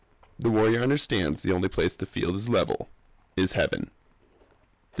The warrior understands the only place the field is level is heaven.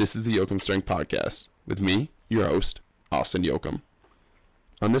 This is the Yoakum Strength Podcast with me, your host, Austin Yoakum.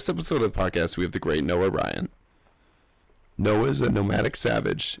 On this episode of the podcast, we have the great Noah Ryan. Noah is a nomadic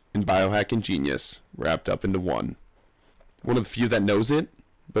savage and biohacking genius wrapped up into one. One of the few that knows it,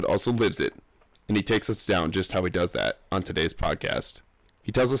 but also lives it, and he takes us down just how he does that on today's podcast.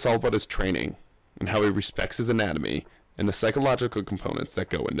 He tells us all about his training and how he respects his anatomy and the psychological components that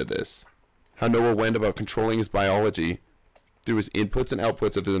go into this. How Noah went about controlling his biology through his inputs and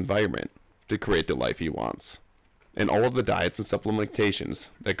outputs of his environment to create the life he wants. And all of the diets and supplementations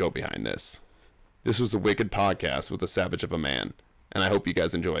that go behind this. This was a wicked podcast with a savage of a man, and I hope you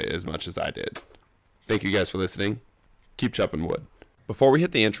guys enjoy it as much as I did. Thank you guys for listening. Keep chopping wood. Before we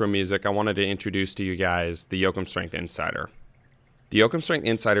hit the intro music, I wanted to introduce to you guys the Yoakum Strength Insider. The Yoakum Strength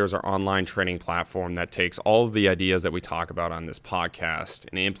Insider is our online training platform that takes all of the ideas that we talk about on this podcast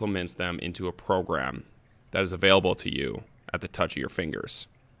and implements them into a program that is available to you at the touch of your fingers.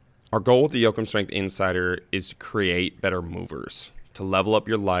 Our goal with the Yoakum Strength Insider is to create better movers, to level up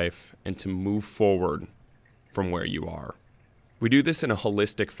your life, and to move forward from where you are. We do this in a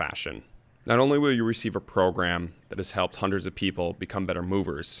holistic fashion. Not only will you receive a program that has helped hundreds of people become better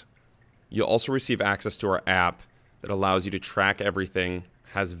movers, you'll also receive access to our app that allows you to track everything,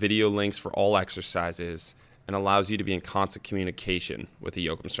 has video links for all exercises, and allows you to be in constant communication with a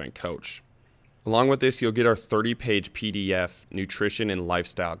Yoakum Strength coach. Along with this, you'll get our 30-page PDF nutrition and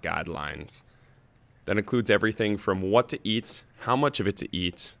lifestyle guidelines. That includes everything from what to eat, how much of it to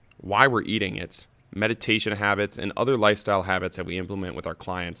eat, why we're eating it, meditation habits, and other lifestyle habits that we implement with our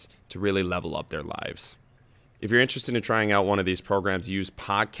clients to really level up their lives. If you're interested in trying out one of these programs, use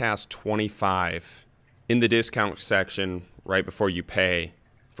Podcast 25 in the discount section right before you pay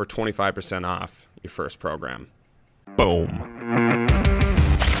for 25% off your first program. Boom.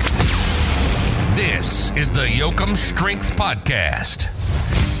 This is the Yoakum Strength Podcast.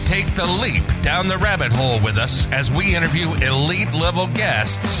 Take the leap down the rabbit hole with us as we interview elite level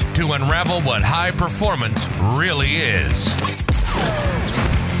guests to unravel what high performance really is.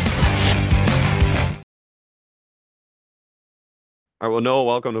 All right, well, Noah,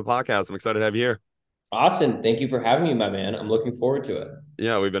 welcome to the podcast. I'm excited to have you here. Austin, thank you for having me, my man. I'm looking forward to it.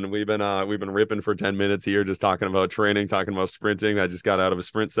 Yeah, we've been ripping for 10 minutes here, just talking about training, talking about sprinting. I just got out of a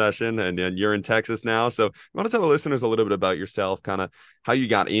sprint session, and you're in Texas now. So I want to tell the listeners a little bit about yourself, kind of how you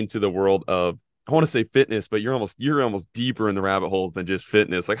got into the world of, I want to say fitness, but you're almost deeper in the rabbit holes than just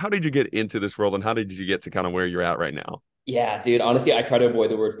fitness. Like, how did you get into this world, and how did you get to kind of where you're at right now? Yeah, dude, honestly, I try to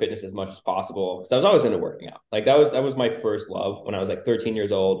avoid the word fitness as much as possible because I was always into working out. Like that was my first love when I was like 13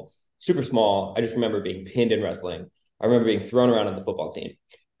 years old. Super small. I just remember being pinned in wrestling. I remember being thrown around on the football team.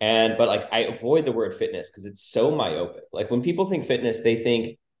 But like, I avoid the word fitness because it's so myopic. Like when people think fitness, they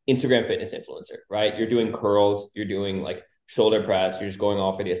think Instagram fitness influencer, right? You're doing curls, you're doing like shoulder press, you're just going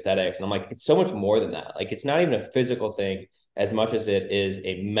all for the aesthetics. And I'm like, it's so much more than that. Like, it's not even a physical thing as much as it is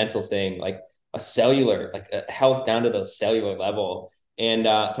a mental thing, like a cellular, like a health down to the cellular level. And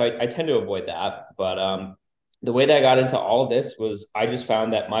so I tend to avoid that. But the way that I got into all of this was I just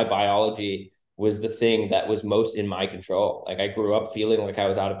found that my biology was the thing that was most in my control. Like I grew up feeling like I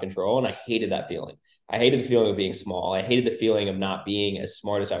was out of control, and I hated that feeling. I hated the feeling of being small. I hated the feeling of not being as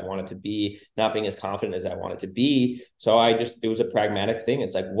smart as I wanted to be, not being as confident as I wanted to be. So it was a pragmatic thing.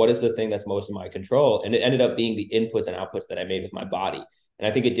 It's like, what is the thing that's most in my control? And it ended up being the inputs and outputs that I made with my body. And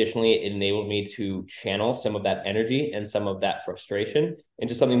I think additionally, it enabled me to channel some of that energy and some of that frustration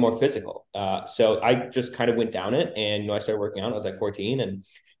into something more physical. So I just kind of went down it, and I started working out. I was like 14, and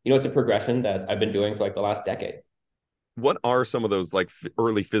it's a progression that I've been doing for like the last decade. What are some of those like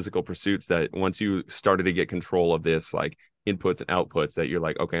early physical pursuits that once you started to get control of this, like inputs and outputs, that you're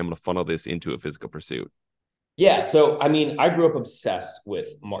like, okay, I'm going to funnel this into a physical pursuit? Yeah. So, I mean, I grew up obsessed with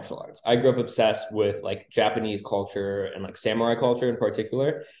martial arts. I grew up obsessed with like Japanese culture and like samurai culture in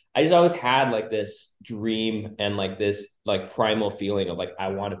particular. I just always had like this dream and like this like primal feeling of like, I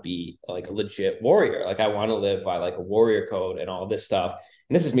want to be like a legit warrior. Like I want to live by like a warrior code and all this stuff.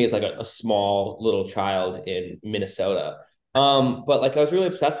 And this is me as like a small little child in Minnesota. But like I was really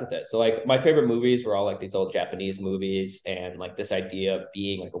obsessed with it. So like my favorite movies were all like these old Japanese movies and like this idea of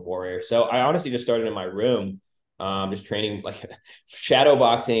being like a warrior. So I honestly just started in my room, just training like shadow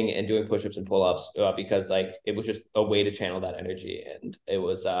boxing and doing push-ups and pull-ups because like it was just a way to channel that energy. And it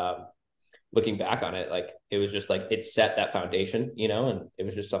was looking back on it, like it was just like it set that foundation, and it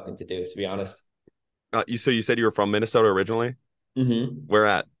was just something to do, to be honest. So you said you were from Minnesota originally? Mm-hmm. Where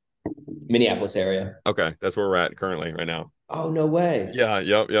at? Minneapolis area. Okay, that's where we're at currently right now. Oh, no way. Yeah,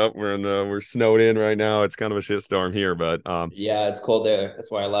 yep. We're snowed in right now. It's kind of a shit storm here, but Yeah, it's cold there. That's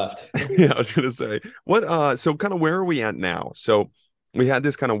why I left. yeah, I was gonna say so kind of where are we at now? So we had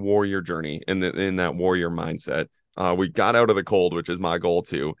this kind of warrior journey in that warrior mindset. We got out of the cold, which is my goal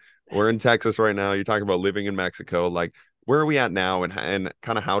too. We're in Texas right now. You're talking about living in Mexico. Like, where are we at now, and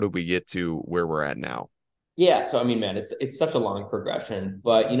kind of how did we get to where we're at now? Yeah, so I mean, man, it's such a long progression,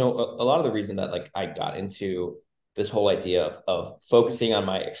 but a lot of the reason that like I got into this whole idea of focusing on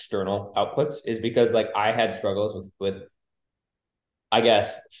my external outputs is because like I had struggles with I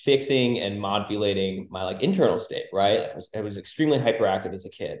guess fixing and modulating my like internal state, right? I was extremely hyperactive as a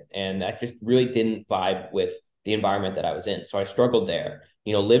kid, and that just really didn't vibe with the environment that I was in. So I struggled there.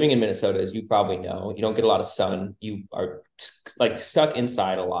 Living in Minnesota, as you probably know, you don't get a lot of sun. You are like stuck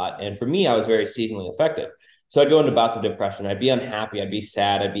inside a lot. And for me, I was very seasonally affected. So I'd go into bouts of depression. I'd be unhappy. I'd be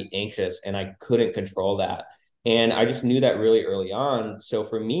sad. I'd be anxious, and I couldn't control that. And I just knew that really early on. So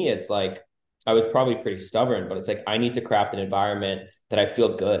for me, it's like I was probably pretty stubborn, but it's like I need to craft an environment that I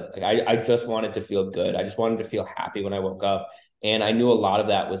feel good. Like I just wanted to feel good. I just wanted to feel happy when I woke up. And I knew a lot of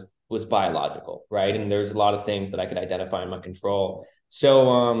that was biological, right? And there's a lot of things that I could identify in my control.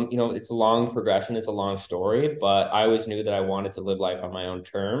 So it's a long progression, it's a long story, but I always knew that I wanted to live life on my own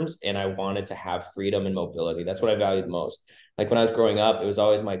terms and I wanted to have freedom and mobility. That's what I valued most. Like when I was growing up, it was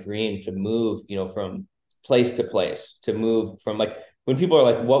always my dream to move, from place to place, to move from like when people are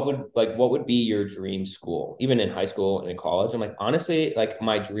like, what would be your dream school? Even in high school and in college, I'm like, honestly, like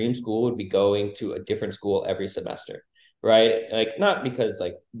my dream school would be going to a different school every semester, right? Like not because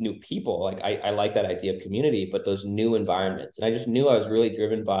like new people, like I like that idea of community, but those new environments. And I just knew I was really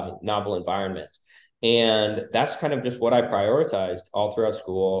driven by novel environments. And that's kind of just what I prioritized all throughout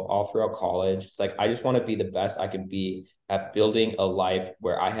school, all throughout college. It's like I just want to be the best I can be at building a life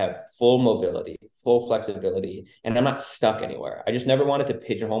where I have full mobility, full flexibility, and I'm not stuck anywhere. I just never wanted to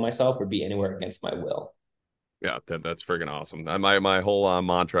pigeonhole myself or be anywhere against my will. Yeah, that's freaking awesome. My whole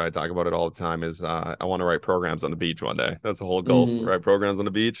mantra, I talk about it all the time, is I want to write programs on the beach one day. That's the whole goal. Mm-hmm. Write programs on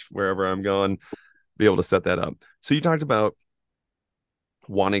the beach wherever I'm going, be able to set that up. So you talked about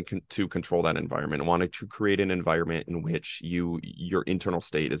wanting to control that environment, wanting to create an environment in which your internal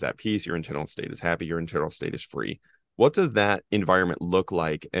state is at peace, your internal state is happy, your internal state is free. What does that environment look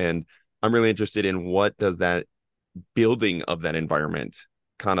like? And I'm really interested in what does that building of that environment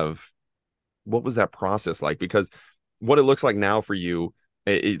kind of, what was that process like? Because what it looks like now for you,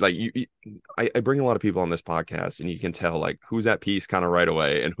 I bring a lot of people on this podcast, and you can tell like who's at peace kind of right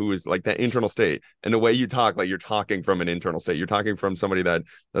away, and who is like that internal state. And the way you talk, like you're talking from an internal state. You're talking from somebody that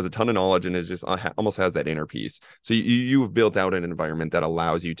has a ton of knowledge and is just almost has that inner peace. So you've built out an environment that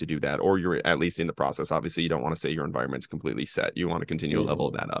allows you to do that, or you're at least in the process. Obviously, you don't want to say your environment's completely set. You want to continue to level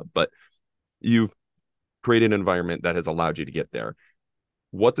that up, but you've created an environment that has allowed you to get there.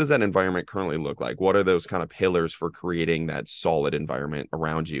 What does that environment currently look like? What are those kind of pillars for creating that solid environment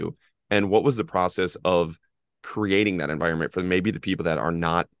around you? And what was the process of creating that environment for maybe the people that are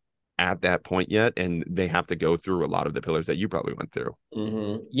not at that point yet, and they have to go through a lot of the pillars that you probably went through?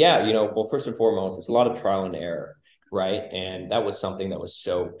 Mm-hmm. Yeah, well, first and foremost, it's a lot of trial and error, right? And that was something that was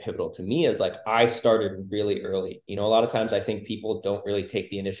so pivotal to me is like I started really early. A lot of times I think people don't really take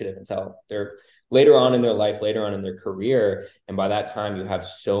the initiative until they're later on in their life, later on in their career. And by that time, you have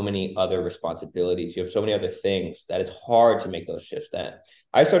so many other responsibilities. You have so many other things that it's hard to make those shifts then.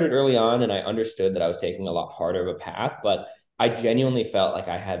 I started early on and I understood that I was taking a lot harder of a path, but I genuinely felt like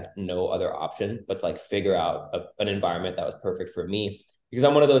I had no other option but to like figure out an environment that was perfect for me. Because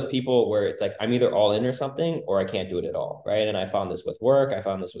I'm one of those people where it's like I'm either all in or something or I can't do it at all, right? And I found this with work, I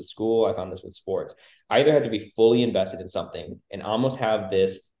found this with school, I found this with sports. I either had to be fully invested in something and almost have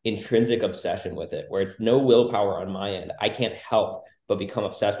this intrinsic obsession with it where it's no willpower on my end. I can't help but become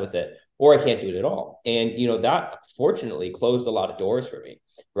obsessed with it, or I can't do it at all. And that fortunately closed a lot of doors for me,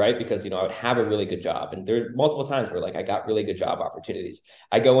 right? Because I would have a really good job, and there are multiple times where like I got really good job opportunities.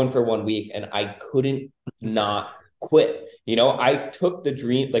 I go in for 1 week and I couldn't not quit. I took the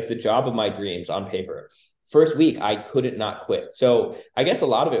dream, like the job of my dreams on paper. First week, I couldn't not quit. So I guess a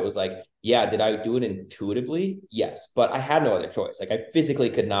lot of it was like, yeah, did I do it intuitively? Yes, but I had no other choice. Like I physically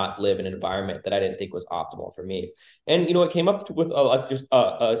could not live in an environment that I didn't think was optimal for me. And, it came up with just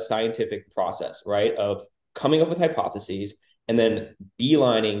a scientific process, right? Of coming up with hypotheses and then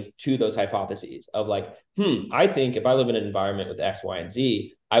beelining to those hypotheses of like, I think if I live in an environment with X, Y, and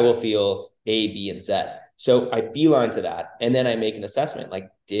Z, I will feel A, B, and Z. So I beeline to that. And then I make an assessment.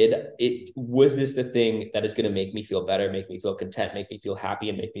 Like, was this the thing that is going to make me feel better, make me feel content, make me feel happy,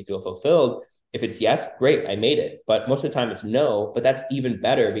 and make me feel fulfilled? If it's yes, great, I made it. But most of the time it's no, but that's even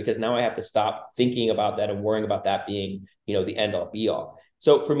better because now I have to stop thinking about that and worrying about that being, the end all be all.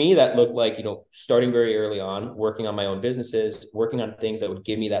 So for me, that looked like, starting very early on, working on my own businesses, working on things that would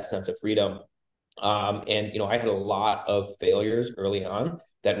give me that sense of freedom. And I had a lot of failures early on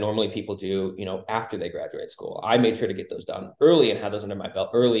that normally people do, after they graduate school. I made sure to get those done early and have those under my belt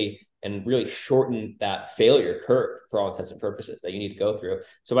early and really shorten that failure curve for all intents and purposes that you need to go through.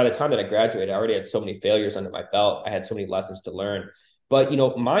 So by the time that I graduated, I already had so many failures under my belt. I had so many lessons to learn. But,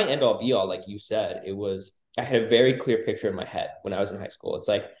 my end all be all, like you said, I had a very clear picture in my head when I was in high school. It's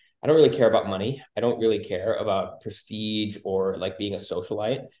like, I don't really care about money. I don't really care about prestige or like being a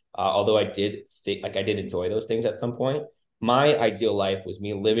socialite. Although I did think like I did enjoy those things at some point. My ideal life was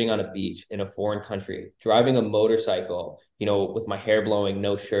me living on a beach in a foreign country, driving a motorcycle, with my hair blowing,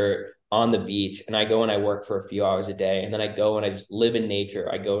 no shirt on the beach. And I go and I work for a few hours a day. And then I go and I just live in nature.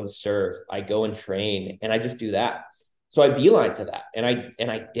 I go and surf, I go and train, and I just do that. So I beeline to that. And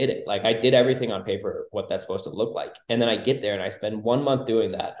I did it. Like I did everything on paper, what that's supposed to look like. And then I get there and I spend 1 month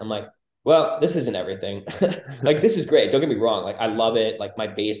doing that. I'm like, well, this isn't everything. Like, this is great. Don't get me wrong. Like, I love it. Like, my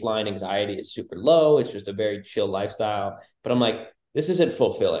baseline anxiety is super low. It's just a very chill lifestyle. But I'm like, this isn't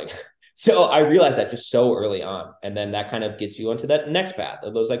fulfilling. So I realized that just so early on. And then that kind of gets you onto that next path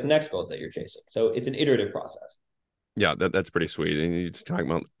of those like next goals that you're chasing. So it's an iterative process. Yeah, that's pretty sweet. And you're just talking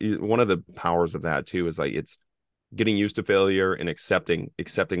about one of the powers of that too is like it's getting used to failure and accepting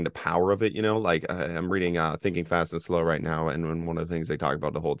the power of it. Like I'm reading Thinking Fast and Slow right now, and one of the things they talk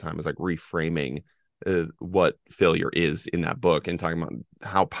about the whole time is like reframing what failure is in that book and talking about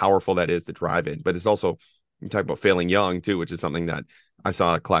how powerful that is to drive it. But it's also, you talk about failing young too, which is something that I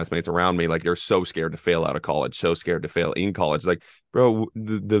saw classmates around me, like they're so scared to fail out of college, so scared to fail in college. Like, bro,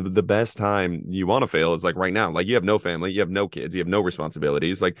 the best time you want to fail is like right now. Like you have no family, you have no kids, you have no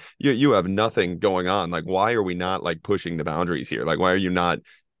responsibilities, like you have nothing going on. Like, why are we not like pushing the boundaries here? Like, why are you not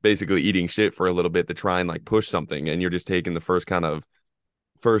basically eating shit for a little bit to try and like push something? And you're just taking the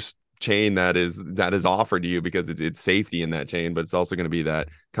first chain that is offered to you because it's safety in that chain, but it's also going to be that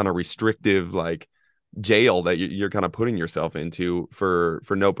kind of restrictive like jail that you're kind of putting yourself into for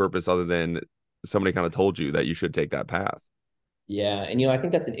no purpose other than somebody kind of told you that you should take that path. Yeah. And, I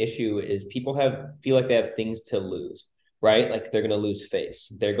think that's an issue is people feel like they have things to lose, right? Like they're going to lose face.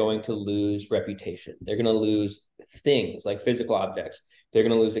 They're going to lose reputation. They're going to lose things like physical objects. They're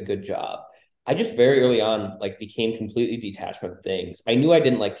going to lose a good job. I just very early on, like became completely detached from things. I knew I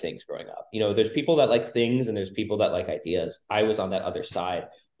didn't like things growing up. There's people that like things and there's people that like ideas. I was on that other side.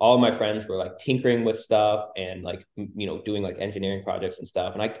 All of my friends were like tinkering with stuff and like, doing like engineering projects and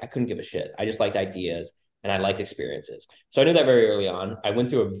stuff. And I couldn't give a shit. I just liked ideas and I liked experiences. So I knew that very early on. I went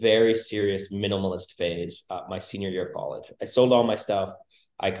through a very serious minimalist phase my senior year of college. I sold all my stuff.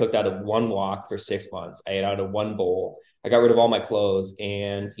 I cooked out of one wok for 6 months. I ate out of one bowl. I got rid of all my clothes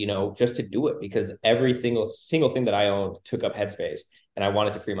and, just to do it because every single thing that I owned took up headspace and I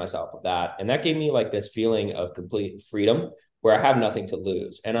wanted to free myself of that. And that gave me like this feeling of complete freedom where I have nothing to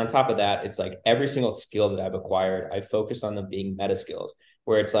lose. And on top of that, it's like every single skill that I've acquired, I focused on them being meta skills,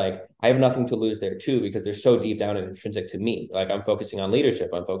 where it's like, I have nothing to lose there too, because they're so deep down and intrinsic to me. Like I'm focusing on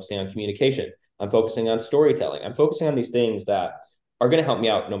leadership, I'm focusing on communication, I'm focusing on storytelling, I'm focusing on these things that are going to help me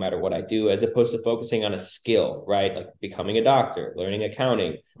out no matter what I do, as opposed to focusing on a skill, right? Like becoming a doctor, learning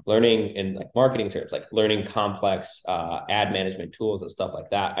accounting, learning in like marketing terms, like learning complex ad management tools and stuff like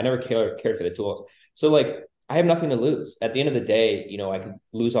that. I never cared for the tools. So like, I have nothing to lose. At the end of the day, I could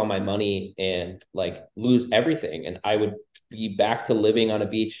lose all my money and like lose everything. And I would be back to living on a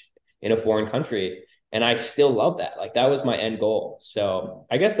beach in a foreign country. And I still love that. Like that was my end goal. So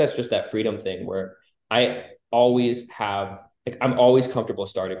I guess that's just that freedom thing where I'm always comfortable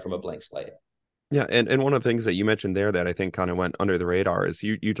starting from a blank slate. Yeah, and one of the things that you mentioned there that I think kind of went under the radar is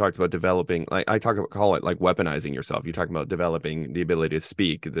you talked about developing, like call it like weaponizing yourself. You talk about developing the ability to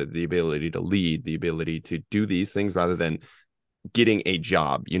speak, the ability to lead, the ability to do these things rather than getting a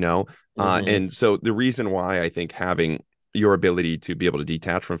job, And so the reason why I think having your ability to be able to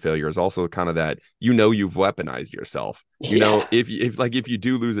detach from failure is also kind of that, you've weaponized yourself. If you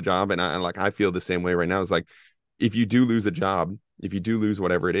do lose a job, and I feel the same way right now, is like, if you do lose a job, if you do lose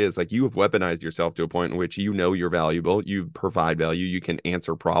whatever it is, like you have weaponized yourself to a point in which you're valuable, you provide value, you can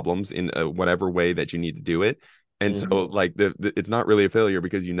answer problems in whatever way that you need to do it. And so like it's not really a failure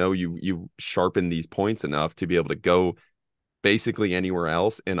because you've sharpened these points enough to be able to go basically anywhere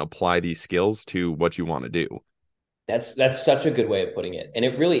else and apply these skills to what you want to do. That's such a good way of putting it. And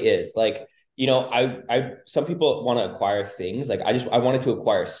it really is like, some people want to acquire things. Like I wanted to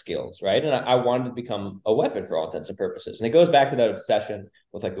acquire skills, right? And I wanted to become a weapon for all intents and purposes. And it goes back to that obsession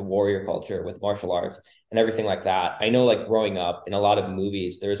with like the warrior culture, with martial arts and everything like that. I know like growing up in a lot of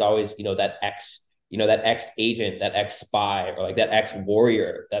movies, there's always, that ex agent, that ex spy, or like that ex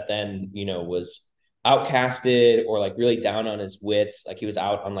warrior that then, was outcasted or like really down on his wits. Like he was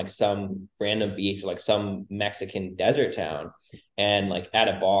out on like some random beach or like some Mexican desert town and like at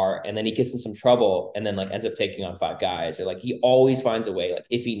a bar, and then he gets in some trouble and then like ends up taking on 5 guys, or like he always finds a way, like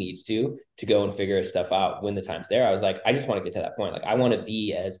if he needs to go and figure his stuff out when the time's there. I was like, I just want to get to that point. Like I want to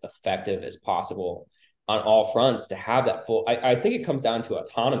be as effective as possible on all fronts to have that full, I think it comes down to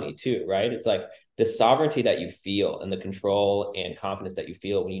autonomy too, right? It's like the sovereignty that you feel and the control and confidence that you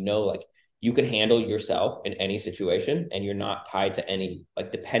feel when like you can handle yourself in any situation and you're not tied to any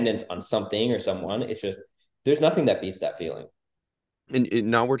like dependence on something or someone. It's just, there's nothing that beats that feeling. And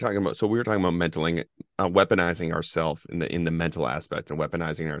now we were talking about weaponizing ourselves in the mental aspect, and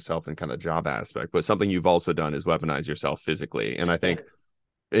weaponizing ourselves in kind of job aspect. But something you've also done is weaponize yourself physically. And I think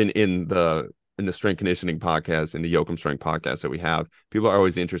in the strength conditioning podcast, in the Yoakum Strength podcast that we have, people are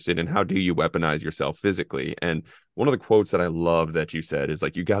always interested in how do you weaponize yourself physically. And one of the quotes that I love that you said is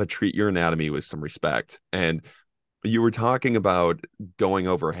like, you got to treat your anatomy with some respect. And you were talking about going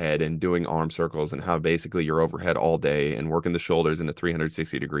overhead and doing arm circles and how basically you're overhead all day and working the shoulders in the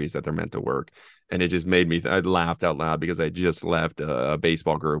 360 degrees that they're meant to work. And it just made me, I laughed out loud because I just left a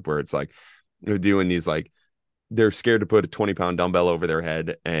baseball group where it's like, they're doing these like, they're scared to put a 20-pound dumbbell over their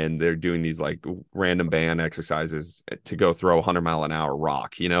head, and they're doing these like random band exercises to go throw a 100-mile-an-hour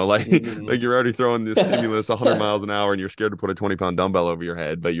rock, like like you're already throwing this stimulus 100 miles an hour and you're scared to put a 20-pound dumbbell over your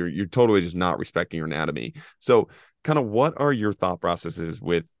head, but you're totally just not respecting your anatomy. So kind of what are your thought processes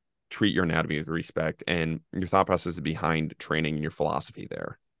with treat your anatomy with respect, and your thought processes behind training and your philosophy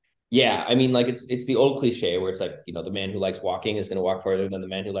there? Yeah, I mean, like it's the old cliche where it's like, the man who likes walking is going to walk further than the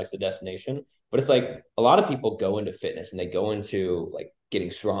man who likes the destination. But it's like a lot of people go into fitness and they go into like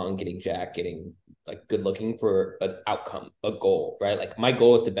getting strong, getting jacked, getting like good looking for an outcome, a goal, right? Like my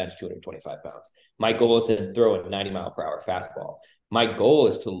goal is to bench 225 pounds. My goal is to throw a 90-mile-per-hour fastball. My goal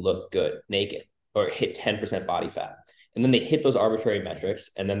is to look good naked or hit 10% body fat. And then they hit those arbitrary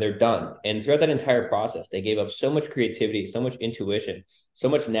metrics and then they're done. And throughout that entire process, they gave up so much creativity, so much intuition, so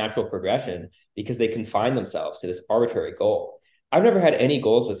much natural progression because they confined themselves to this arbitrary goal. I've never had any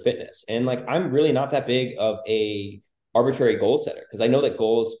goals with fitness. And like, I'm really not that big of a arbitrary goal setter because I know that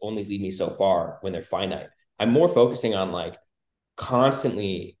goals only lead me so far when they're finite. I'm more focusing on like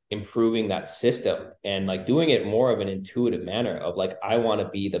constantly improving that system and like doing it more of an intuitive manner of like, I want to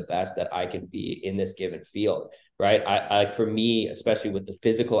be the best that I can be in this given field. Right. I like, for me, especially with the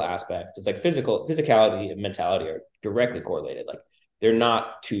physical aspect, it's like physicality and mentality are directly correlated. Like they're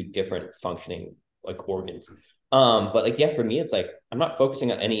not two different functioning like organs. But like, yeah, for me, it's like, I'm not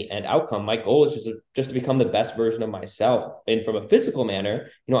focusing on any end outcome. My goal is just to become the best version of myself. And from a physical manner,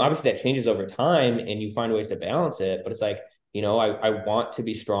 obviously that changes over time and you find ways to balance it, but it's like, I want to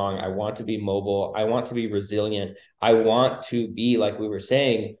be strong. I want to be mobile. I want to be resilient. I want to be, like we were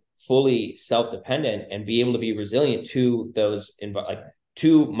saying, fully self-dependent and be able to be resilient to those,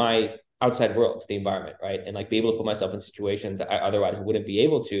 to my outside world, to the environment, right? And like be able to put myself in situations I otherwise wouldn't be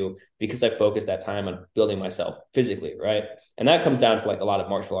able to because I focused that time on building myself physically, right? And that comes down to like a lot of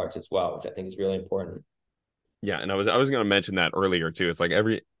martial arts as well, which I think is really important. Yeah, and I was going to mention that earlier too. It's like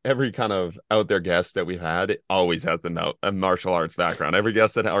every kind of out there guest that we've had always has a martial arts background. Every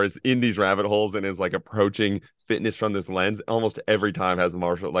guest that is in these rabbit holes and is like approaching fitness from this lens, almost every time has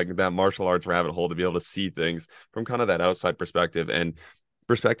that martial arts rabbit hole to be able to see things from kind of that outside perspective and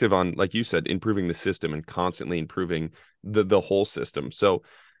perspective on, like you said, improving the system and constantly improving the whole system. So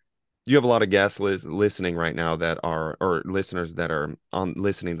you have a lot of guests listening right now or listeners that are on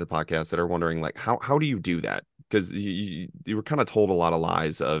listening to the podcast that are wondering like, how do you do that? Because you were kind of told a lot of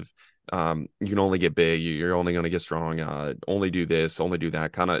lies of you can only get big, you're only going to get strong, only do this, only do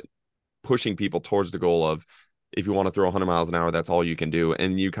that, kind of pushing people towards the goal of if you want to throw 100 miles an hour, that's all you can do.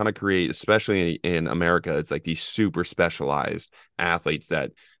 And you kind of create, especially in America, it's like these super specialized athletes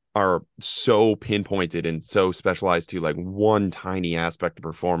that are so pinpointed and so specialized to like one tiny aspect of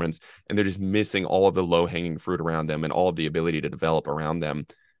performance, and they're just missing all of the low-hanging fruit around them and all of the ability to develop around them.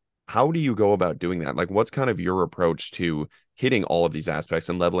 How do you go about doing that? Like, what's kind of your approach to hitting all of these aspects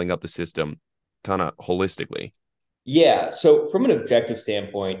and leveling up the system kind of holistically? Yeah. So from an objective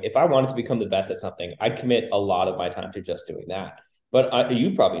standpoint, if I wanted to become the best at something, I'd commit a lot of my time to just doing that. But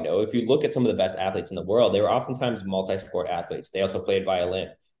you probably know, if you look at some of the best athletes in the world, they were oftentimes multi-sport athletes. They also played violin.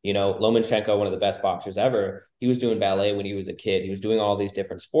 Lomachenko, one of the best boxers ever, he was doing ballet when he was a kid. He was doing all these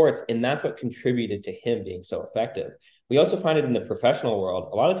different sports, and that's what contributed to him being so effective. We also find it in the professional world.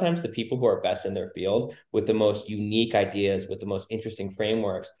 A lot of times the people who are best in their field with the most unique ideas, with the most interesting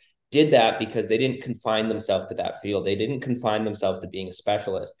frameworks, did that because they didn't confine themselves to that field. They didn't confine themselves to being a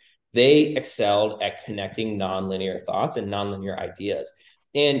specialist. They excelled at connecting nonlinear thoughts and nonlinear ideas.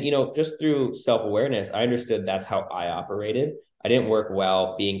 And, just through self-awareness, I understood that's how I operated. I didn't work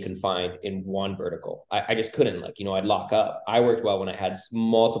well being confined in one vertical. I just couldn't, I'd lock up. I worked well when I had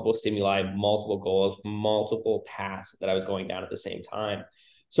multiple stimuli, multiple goals, multiple paths that I was going down at the same time.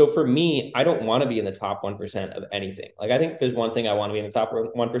 So for me, I don't want to be in the top 1% of anything. I think if there's one thing I want to be in the top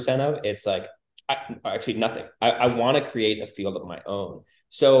 1% of, it's actually nothing. I want to create a field of my own.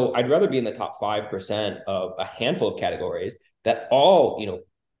 So I'd rather be in the top 5% of a handful of categories that all,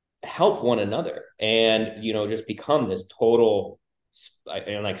 help one another and, just become this total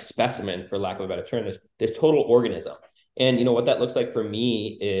specimen, for lack of a better term, this total organism. And, what that looks like for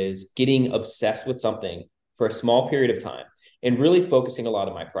me is getting obsessed with something for a small period of time and really focusing a lot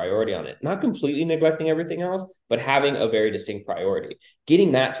of my priority on it, not completely neglecting everything else, but having a very distinct priority,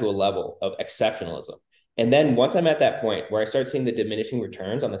 getting that to a level of exceptionalism. And then once I'm at that point where I start seeing the diminishing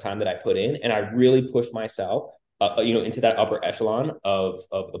returns on the time that I put in, and I really push myself into that upper echelon of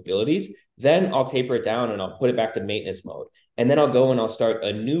abilities, then I'll taper it down and I'll put it back to maintenance mode. And then I'll go and I'll start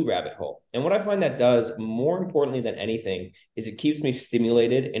a new rabbit hole. And what I find that does, more importantly than anything, is it keeps me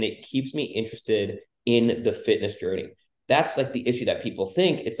stimulated and it keeps me interested in the fitness journey. That's the issue that people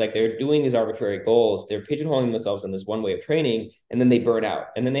think. It's they're doing these arbitrary goals. They're pigeonholing themselves in this one way of training, and then they burn out.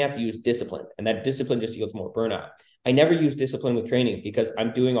 And then they have to use discipline. And that discipline just yields more burnout. I never use discipline with training because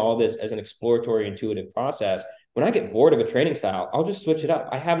I'm doing all this as an exploratory, intuitive process. When I get bored of a training style, I'll just switch it up.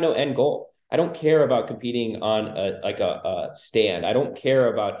 I have no end goal. I don't care about competing on a stand. I don't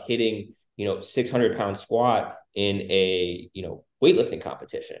care about hitting, 600-pound squat in a, weightlifting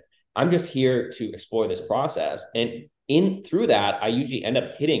competition. I'm just here to explore this process. And through that, I usually end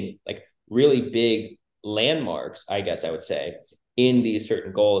up hitting really big landmarks, I guess I would say, in these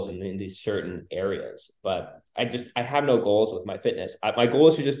certain goals and in these certain areas. But I have no goals with my fitness. My goal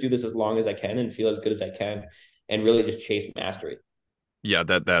is to just do this as long as I can and feel as good as I can and really just chase mastery. Yeah,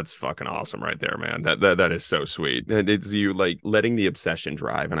 that's fucking awesome right there, man. That is so sweet. And it's you letting the obsession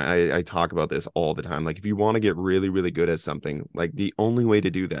drive. And I talk about this all the time. If you want to get really, really good at something, the only way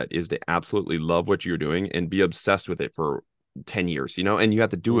to do that is to absolutely love what you're doing and be obsessed with it for 10 years, and you have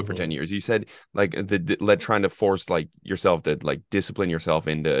to do it for 10 years. You said trying to force yourself to discipline yourself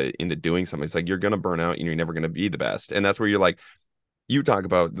into doing something. It's you're going to burn out and you're never going to be the best. And that's where you're you talk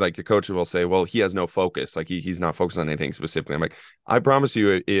about the coach will say, well, he has no focus. He's not focused on anything specifically. I'm I promise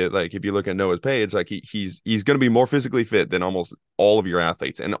you, if you look at Noah's page, he's going to be more physically fit than almost all of your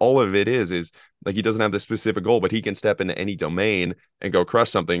athletes. And all of it is he doesn't have the specific goal, but he can step into any domain and go crush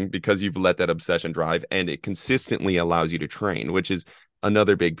something because you've let that obsession drive, and it consistently allows you to train, which is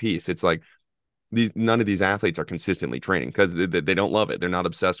another big piece. It's none of these athletes are consistently training because they don't love it. They're not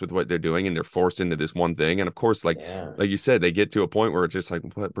obsessed with what they're doing, and they're forced into this one thing. And of course, like you said, they get to a point where it's just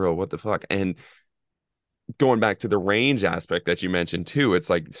what, bro, what the fuck? And going back to the range aspect that you mentioned too, it's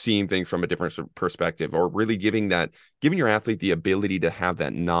seeing things from a different perspective, or really giving your athlete the ability to have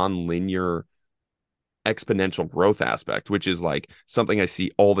that non-linear exponential growth aspect, which is something I see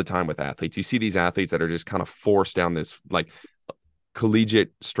all the time with athletes. You see these athletes that are just kind of forced down this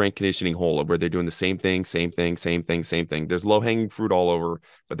collegiate strength conditioning hole where they're doing the same thing. There's low-hanging fruit all over,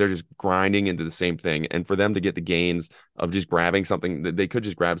 but they're just grinding into the same thing. And for them to get the gains of just grabbing something, they could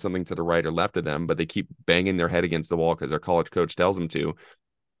just grab something to the right or left of them, but they keep banging their head against the wall because their college coach tells them to.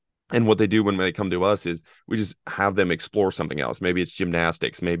 And what they do when they come to us is we just have them explore something else. Maybe it's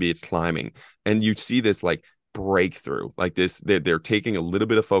gymnastics, maybe it's climbing. And you see this breakthrough they're taking a little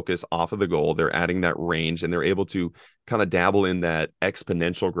bit of focus off of the goal, they're adding that range, and they're able to kind of dabble in that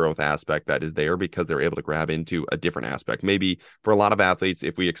exponential growth aspect that is there because they're able to grab into a different aspect. Maybe for a lot of athletes,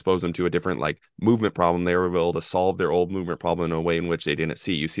 if we expose them to a different movement problem, they were able to solve their old movement problem in a way in which they didn't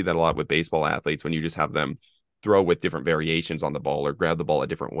see. You see that a lot with baseball athletes when you just have them throw with different variations on the ball or grab the ball a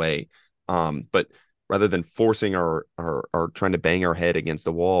different way. But rather than forcing our trying to bang our head against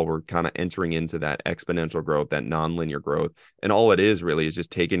the wall, we're kind of entering into that exponential growth, that nonlinear growth. And all it is really is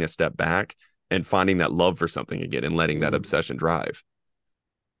just taking a step back and finding that love for something again and letting that obsession drive.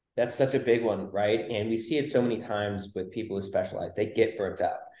 That's such a big one, right? And we see it so many times with people who specialize. They get burnt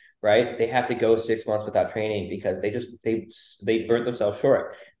out, right? They have to go 6 months without training because they burnt themselves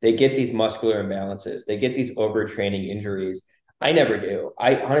short. They get these muscular imbalances. They get these overtraining injuries. I never do.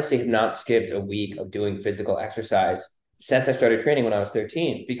 I honestly have not skipped a week of doing physical exercise since I started training when I was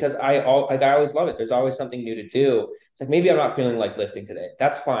 13, because I always love it. There's always something new to do. It's like, maybe I'm not feeling like lifting today.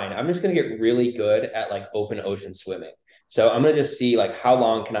 That's fine. I'm just going to get really good at like open ocean swimming. So I'm going to just see like, how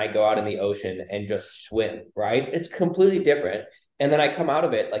long can I go out in the ocean and just swim, right? It's completely different. And then I come out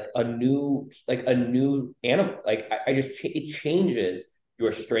of it like a new animal. Like I just, it changes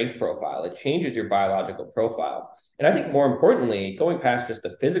your strength profile. It changes your biological profile. And I think more importantly, going past just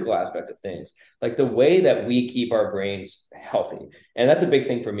the physical aspect of things, like the way that we keep our brains healthy. And that's a big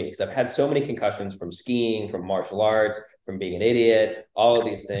thing for me, because I've had so many concussions from skiing, from martial arts, from being an idiot, all of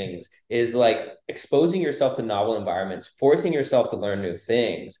these things, is like exposing yourself to novel environments, forcing yourself to learn new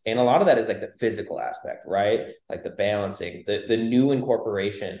things. And a lot of that is like the physical aspect, right? Like the balancing, the new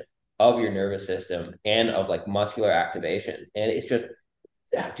incorporation of your nervous system and of like muscular activation. And it's just,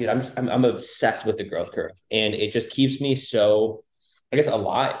 dude, I'm obsessed with the growth curve, and it just keeps me so, I guess,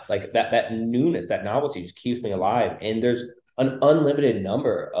 alive. Like that newness, that novelty just keeps me alive. And there's an unlimited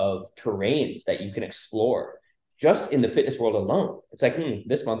number of terrains that you can explore just in the fitness world alone. It's like,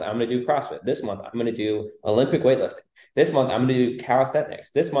 this month I'm going to do CrossFit. This month I'm going to do Olympic weightlifting. This month I'm going to do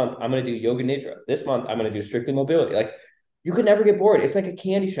calisthenics. This month I'm going to do yoga nidra. This month I'm going to do strictly mobility. Like, you could never get bored. It's like a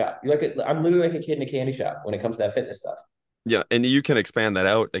candy shop. I'm literally like a kid in a candy shop when it comes to that fitness stuff. Yeah, and you can expand that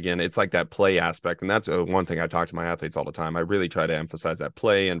out again. It's like that play aspect, and that's one thing I talk to my athletes all the time. I really try to emphasize that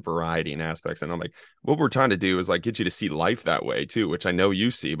play and variety and aspects. And I'm like, what we're trying to do is like get you to see life that way too, which I know you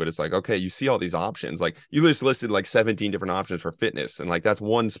see. But it's like, okay, you see all these options. Like, you just listed like 17 different options for fitness, and like that's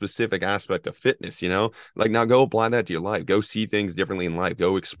one specific aspect of fitness. Like, now go apply that to your life. Go see things differently in life.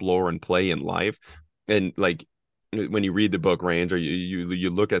 Go explore and play in life, and like, when you read the book Range, or you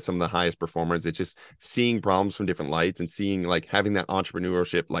look at some of the highest performers, it's just seeing problems from different lights and seeing, like, having that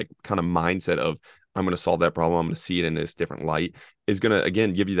entrepreneurship like kind of mindset of, I'm going to solve that problem, I'm going to see it in this different light, is going to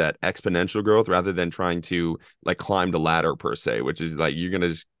again give you that exponential growth rather than trying to like climb the ladder per se, which is like you're going to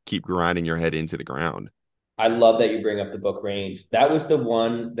just keep grinding your head into the ground. I love that you bring up the book Range. That was the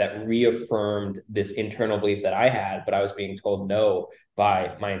one that reaffirmed this internal belief that I had, but I was being told no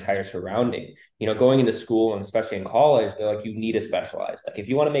by my entire surrounding. Going into school, and especially in college, they're like, you need to specialize. Like, if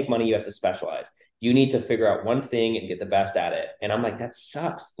you want to make money, you have to specialize. You need to figure out one thing and get the best at it. And I'm like, that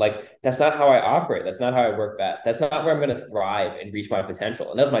sucks. Like, that's not how I operate. That's not how I work best. That's not where I'm going to thrive and reach my potential.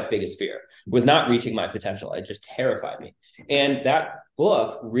 And that was my biggest fear, was not reaching my potential. It just terrified me. And that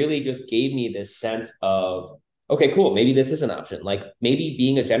book really just gave me this sense of, okay, cool, maybe this is an option. Like, maybe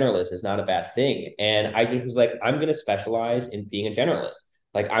being a generalist is not a bad thing. And I just was like, I'm going to specialize in being a generalist.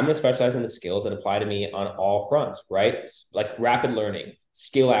 Like, I'm going to specialize in the skills that apply to me on all fronts, right? Like rapid learning,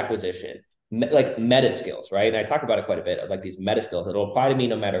 skill acquisition, like meta skills, right? And I talk about it quite a bit, of like these meta skills that will apply to me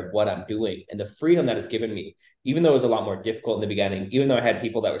no matter what I'm doing. And the freedom that it's given me, even though it was a lot more difficult in the beginning, even though I had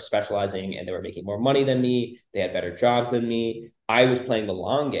people that were specializing and they were making more money than me, they had better jobs than me, I was playing the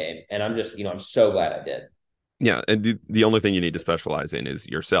long game. And I'm just, I'm so glad I did. Yeah, and the only thing you need to specialize in is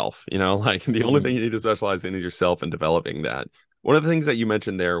yourself. Like, the only thing you need to specialize in is yourself, and developing that. One of the things that you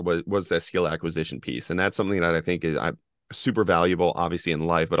mentioned there was that skill acquisition piece, and that's something that I think is super valuable, obviously in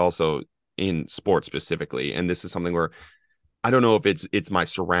life, but also in sports specifically. And this is something where I don't know if it's my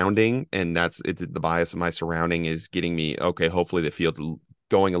surrounding, and it's the bias of my surrounding is getting me, okay, hopefully the field's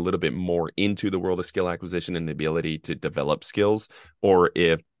going a little bit more into the world of skill acquisition and the ability to develop skills, or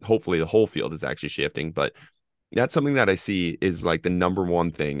if hopefully the whole field is actually shifting. But that's something that I see is like the number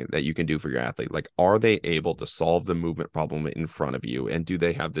one thing that you can do for your athlete. Like, are they able to solve the movement problem in front of you? And do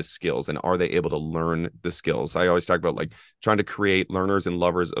they have the skills? And are they able to learn the skills? I always talk about like trying to create learners and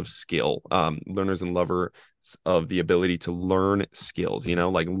lovers of skill, learners and lovers of the ability to learn skills,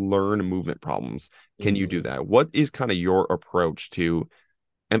 like learn movement problems. Can you do that? What is kind of your approach to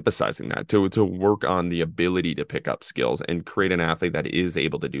emphasizing that, to work on the ability to pick up skills and create an athlete that is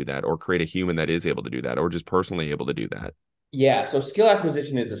able to do that, or create a human that is able to do that, or just personally able to do that? Yeah. So skill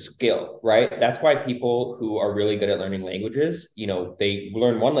acquisition is a skill, right? That's why people who are really good at learning languages, they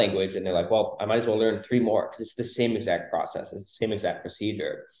learn one language and they're like, well, I might as well learn 3 more, because it's the same exact process. It's the same exact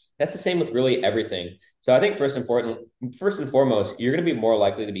procedure. That's the same with really everything. So I think first and foremost, you're going to be more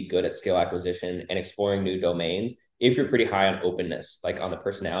likely to be good at skill acquisition and exploring new domains if you're pretty high on openness, like on the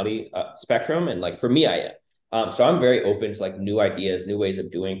personality spectrum. And like, for me, I am. So I'm very open to like new ideas, new ways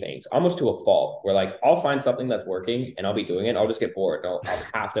of doing things, almost to a fault, where like I'll find something that's working and I'll be doing it. I'll just get bored. I'll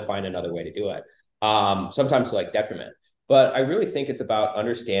have to find another way to do it. Sometimes to like detriment. But I really think it's about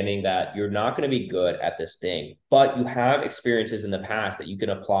understanding that you're not going to be good at this thing, but you have experiences in the past that you can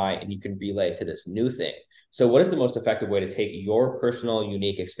apply and you can relay to this new thing. So what is the most effective way to take your personal,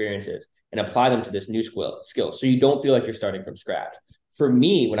 unique experiences and apply them to this new skill, so you don't feel like you're starting from scratch? for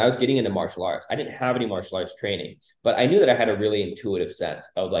me, when I was getting into martial arts, I didn't have any martial arts training, but I knew that I had a really intuitive sense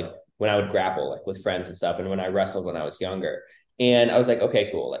of like when I would grapple like with friends and stuff, and when I wrestled when I was younger. And I was like, okay,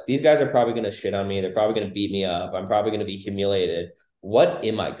 cool. Like these guys are probably going to shit on me. They're probably going to beat me up. I'm probably going to be humiliated. What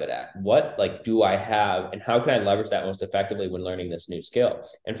am I good at? What like do I have? And how can I leverage that most effectively when learning this new skill?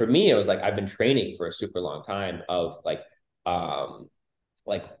 And for me, it was like I've been training for a super long time of like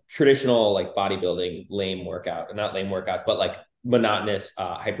traditional like bodybuilding lame workout, not lame workouts, but like monotonous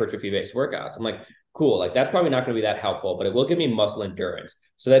hypertrophy based workouts. I'm like, cool, like that's probably not going to be that helpful, but it will give me muscle endurance.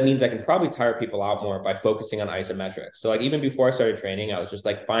 So that means I can probably tire people out more by focusing on isometrics. So like even before I started training, I was just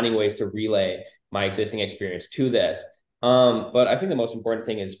like finding ways to relay my existing experience to this. But I think the most important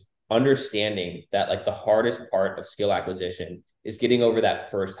thing is understanding that like the hardest part of skill acquisition is getting over that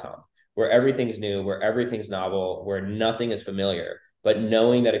first hump where everything's new, where everything's novel, where nothing is familiar. But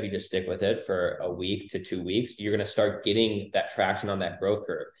knowing that if you just stick with it for a week to 2 weeks, you're going to start getting that traction on that growth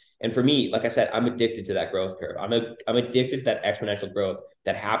curve. And for me, like I said, I'm addicted to that growth curve. I'm addicted to that exponential growth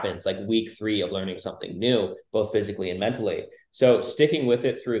that happens like week 3 of learning something new, both physically and mentally. So sticking with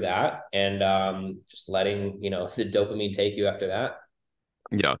it through that and just letting, the dopamine take you after that.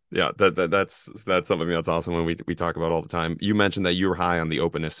 Yeah. That's something that's awesome when we talk about all the time. You mentioned that you're high on the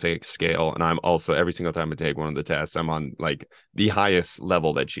openness scale, and I'm also every single time I take one of the tests, I'm on like the highest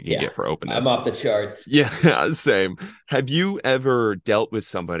level that you can get for openness. I'm off the charts. Yeah, same. Have you ever dealt with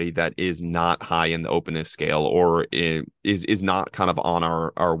somebody that is not high in the openness scale or is not kind of on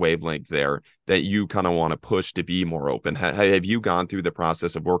our wavelength there that you kind of want to push to be more open? Have you gone through the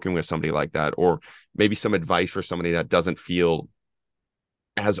process of working with somebody like that, or maybe some advice for somebody that doesn't feel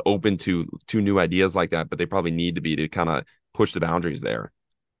as open to new ideas like that, but they probably need to be to kind of push the boundaries there?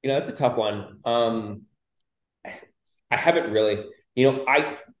 That's a tough one. I haven't really,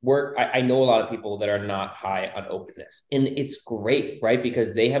 I know a lot of people that are not high on openness, and it's great, right?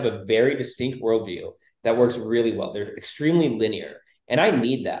 Because they have a very distinct worldview that works really well. They're extremely linear. And I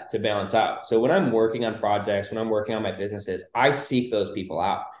need that to balance out. So when I'm working on projects, when I'm working on my businesses, I seek those people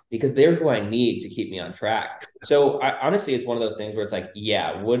out because they're who I need to keep me on track. So honestly, it's one of those things where it's like,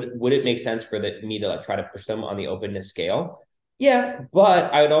 yeah, would it make sense for me to like try to push them on the openness scale? Yeah,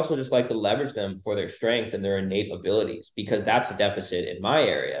 but I would also just like to leverage them for their strengths and their innate abilities because that's a deficit in my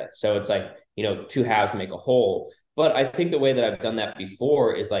area. So it's like, 2 halves make a whole. But I think the way that I've done that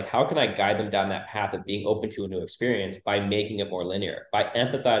before is like, how can I guide them down that path of being open to a new experience by making it more linear, by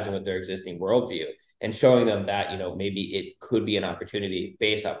empathizing with their existing worldview and showing them that, maybe it could be an opportunity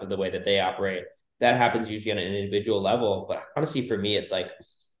based off of the way that they operate. That happens usually on an individual level. But honestly, for me, it's like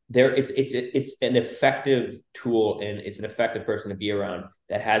it's an effective tool and it's an effective person to be around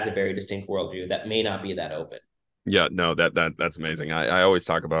that has a very distinct worldview that may not be that open. Yeah, no, that's amazing. I always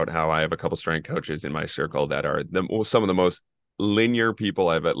talk about how I have a couple strength coaches in my circle that are some of the most linear people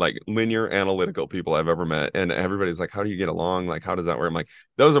linear analytical people I've ever met. And everybody's like, how do you get along? Like, how does that work? I'm like,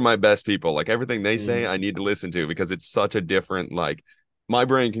 those are my best people. Like everything they say, I need to listen to because it's such a different, like my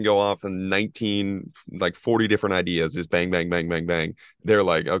brain can go off in 40 different ideas, just bang, bang, bang, bang, bang. They're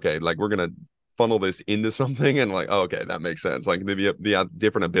like, okay, like we're going to funnel this into something. And like, oh, okay, that makes sense. Like the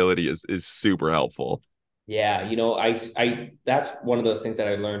different ability is super helpful. Yeah, I that's one of those things that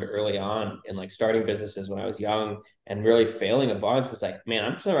I learned early on in like starting businesses when I was young and really failing a bunch was like, man,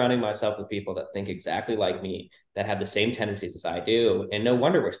 I'm surrounding myself with people that think exactly like me, that have the same tendencies as I do. And no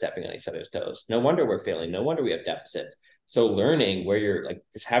wonder we're stepping on each other's toes. No wonder we're failing. No wonder we have deficits. So learning where you're like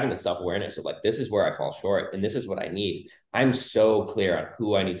just having the self-awareness of like, this is where I fall short and this is what I need. I'm so clear on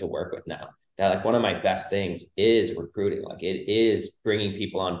who I need to work with now. That like one of my best things is recruiting. Like it is bringing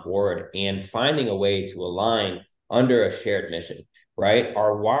people on board and finding a way to align under a shared mission, right?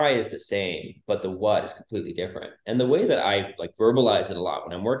 Our why is the same, but the what is completely different. And the way that I like verbalize it a lot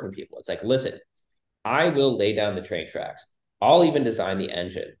when I'm working with people, it's like, listen, I will lay down the train tracks. I'll even design the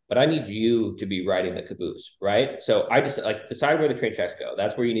engine, but I need you to be riding the caboose, right? So I just like decide where the train tracks go.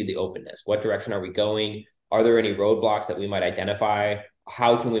 That's where you need the openness. What direction are we going? Are there any roadblocks that we might identify?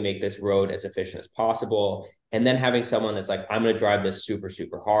 How can we make this road as efficient as possible? And then having someone that's like, I'm going to drive this super,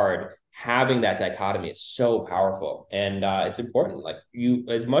 super hard. Having that dichotomy is so powerful. And it's important. Like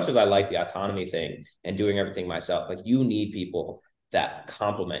as much as I like the autonomy thing and doing everything myself, like you need people that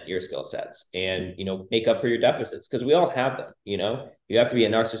complement your skill sets and, make up for your deficits because we all have them, you have to be a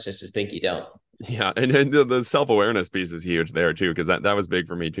narcissist to think you don't. Yeah, and the self-awareness piece is huge there too, because that was big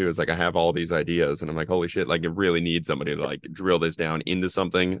for me too. It's like I have all these ideas and I'm like, holy shit, like it really needs somebody to like drill this down into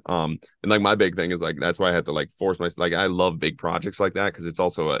something. And like my big thing is like that's why I had to like force myself. Like I love big projects like that because it's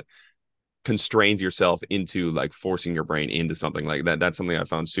also constrains yourself into like forcing your brain into something like that. That's something I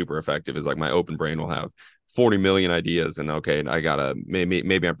found super effective is like my open brain will have 40 million ideas, and okay, I gotta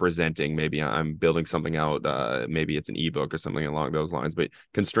maybe I'm presenting, maybe I'm building something out, maybe it's an ebook or something along those lines, but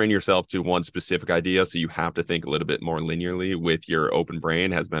constrain yourself to one specific idea, so you have to think a little bit more linearly with your open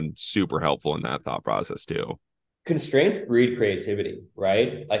brain has been super helpful in that thought process too. Constraints breed creativity,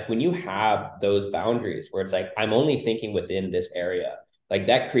 right? Like when you have those boundaries where it's like, I'm only thinking within this area, like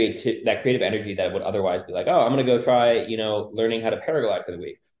that creative energy that would otherwise be like, oh, I'm going to go try, learning how to paraglide for the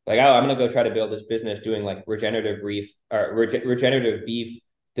week. Like, oh, I'm going to go try to build this business doing like regenerative beef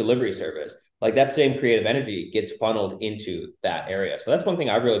delivery service. Like that same creative energy gets funneled into that area. So that's one thing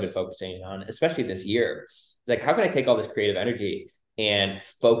I've really been focusing on, especially this year. It's like, how can I take all this creative energy and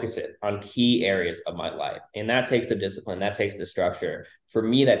focus it on key areas of my life? And that takes the discipline, that takes the structure. For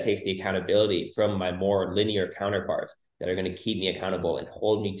me, that takes the accountability from my more linear counterparts that are going to keep me accountable and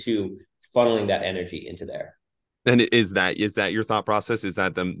hold me to funneling that energy into there. And is that your thought process? Is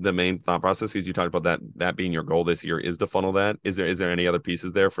that the main thought process? Because you talked about that being your goal this year, is to funnel that. Is there any other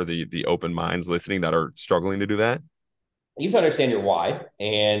pieces there for the open minds listening that are struggling to do that? You have to understand your why.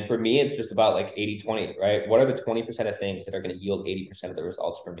 And for me, it's just about like 80-20, right? What are the 20% of things that are going to yield 80% of the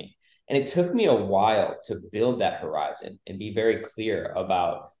results for me? And it took me a while to build that horizon and be very clear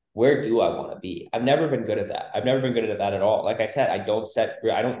about where do I want to be? I've never been good at that. I've never been good at that at all. Like I said, I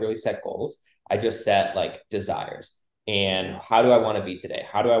don't really set goals. I just set like desires. And how do I want to be today?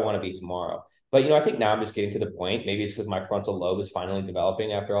 How do I want to be tomorrow? But, I think now I'm just getting to the point, maybe it's because my frontal lobe is finally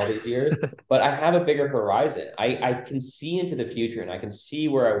developing after all these years, but I have a bigger horizon. I can see into the future and I can see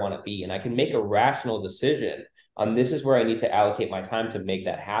where I want to be, and I can make a rational decision on this is where I need to allocate my time to make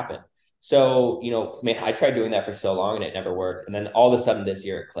that happen. So, I tried doing that for so long and it never worked. And then all of a sudden this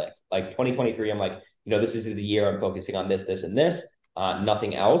year it clicked. Like 2023, I'm like, this is the year I'm focusing on this, this, and this.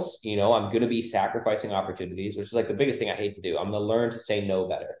 Nothing else. I'm going to be sacrificing opportunities, which is like the biggest thing I hate to do. I'm going to learn to say no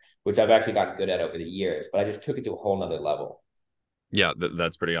better, which I've actually gotten good at over the years, but I just took it to a whole nother level. Yeah,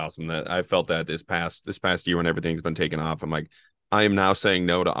 that's pretty awesome. That I felt that this past year when everything's been taken off, I'm like, I am now saying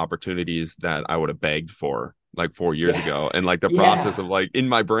no to opportunities that I would have begged for like 4 years ago. And like the process of like in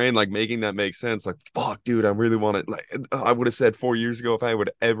my brain, like making that make sense. Like, fuck, dude, I really want it. Like I would have said 4 years ago, if I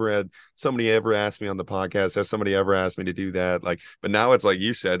would ever had somebody ever asked me on the podcast, has somebody ever asked me to do that? Like, but now it's like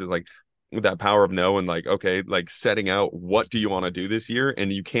you said, it's like with that power of no and like, okay, like setting out what do you want to do this year?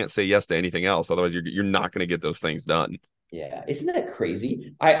 And you can't say yes to anything else. Otherwise you're not going to get those things done. Yeah. Isn't that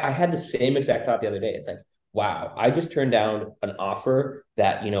crazy? I had the same exact thought the other day. It's like, wow, I just turned down an offer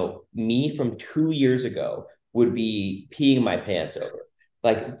that, me from 2 years ago would be peeing my pants over,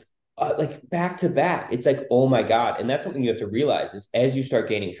 like back to back. It's like, oh my God. And that's something you have to realize is as you start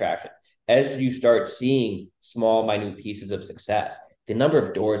gaining traction, as you start seeing small, minute pieces of success, the number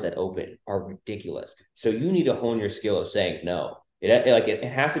of doors that open are ridiculous. So you need to hone your skill of saying no. It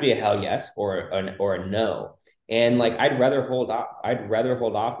has to be a hell yes or a no. And like, I'd rather hold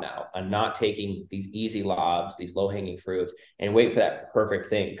off now on not taking these easy lobs, these low hanging fruits, and wait for that perfect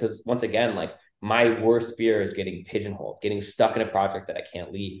thing. Because once again, like my worst fear is getting pigeonholed, getting stuck in a project that I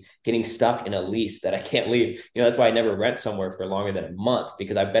can't leave, getting stuck in a lease that I can't leave. That's why I never rent somewhere for longer than a month,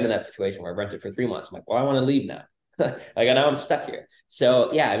 because I've been in that situation where I rented for 3 months. I'm like, well, I want to leave now. Like now I'm stuck here.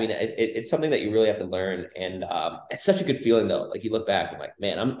 So yeah, I mean, it's something that you really have to learn. And it's such a good feeling though. Like you look back and like,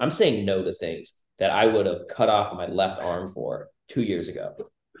 man, I'm saying no to things that I would have cut off my left arm for 2 years ago.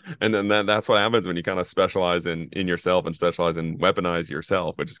 And then that's what happens when you kind of specialize in yourself and specialize and weaponize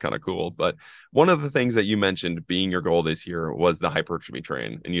yourself, which is kind of cool. But one of the things that you mentioned being your goal this year was the hypertrophy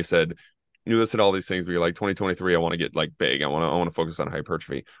train. And you said, you listed all these things where you're like 2023, I want to get like big. I want to focus on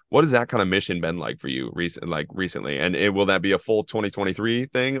hypertrophy. What has that kind of mission been like for you recently? And will that be a full 2023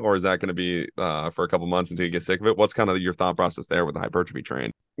 thing, or is that going to be for a couple months until you get sick of it? What's kind of your thought process there with the hypertrophy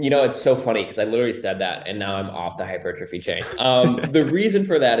train? It's so funny because I literally said that and now I'm off the hypertrophy chain. The reason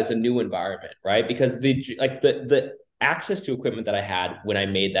for that is a new environment, right? Because the access to equipment that I had when I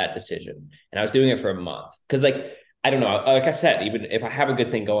made that decision, and I was doing it for a month because like, I don't know. Like I said, even if I have a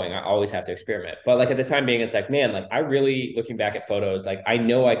good thing going, I always have to experiment. But like at the time being, it's like, man, like I really looking back at photos, like I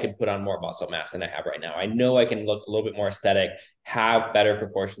know I could put on more muscle mass than I have right now. I know I can look a little bit more aesthetic, have better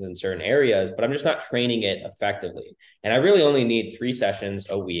proportions in certain areas, but I'm just not training it effectively. And I really only need 3 sessions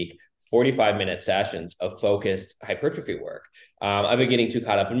a week, 45-minute sessions of focused hypertrophy work. I've been getting too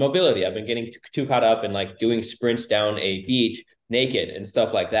caught up in mobility. I've been getting too caught up in like doing sprints down a beach naked and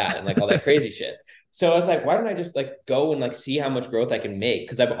stuff like that. And like all that crazy shit. So I was like, why don't I just like go and like see how much growth I can make?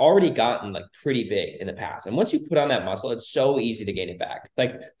 Because I've already gotten like pretty big in the past. And once you put on that muscle, it's so easy to gain it back.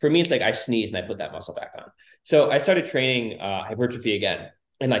 Like for me, it's like I sneeze and I put that muscle back on. So I started training hypertrophy again.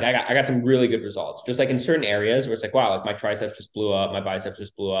 And like I got some really good results, just like in certain areas where it's like, wow, like my triceps just blew up, my biceps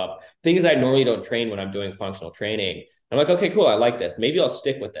just blew up, things I normally don't train when I'm doing functional training. I'm like, okay, cool, I like this, maybe I'll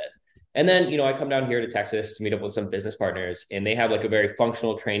stick with this. And then, I come down here to Texas to meet up with some business partners, and they have like a very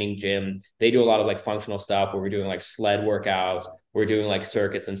functional training gym. They do a lot of like functional stuff where we're doing like sled workouts, we're doing like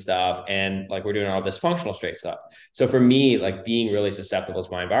circuits and stuff, and like we're doing all this functional straight stuff. So for me, like being really susceptible to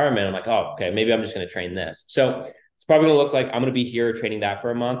my environment, I'm like, oh, okay, maybe I'm just going to train this. So it's probably going to look like I'm going to be here training that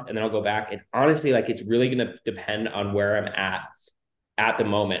for a month, and then I'll go back. And honestly, like it's really going to depend on where I'm at the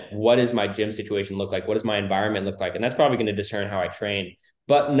moment. What does my gym situation look like? What does my environment look like? And that's probably going to discern how I train.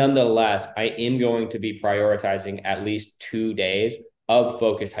 But nonetheless, I am going to be prioritizing at least 2 days of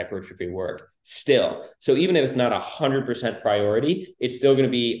focused hypertrophy work still. So even if it's not 100% priority, it's still going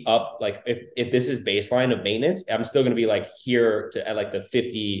to be up. Like if this is baseline of maintenance, I'm still going to be like here at like the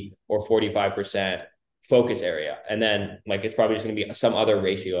 50 or 45% focus area. And then like, it's probably just going to be some other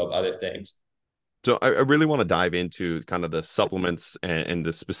ratio of other things. So I really want to dive into kind of the supplements and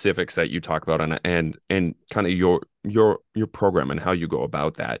the specifics that you talk about and kind of your program and how you go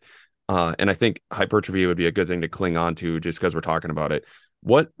about that. And I think hypertrophy would be a good thing to cling on to just because we're talking about it.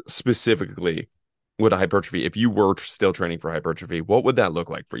 What specifically would a hypertrophy, if you were still training for hypertrophy, what would that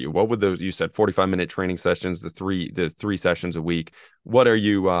look like for you? What would those, you said 45-minute training sessions, the three sessions a week. What are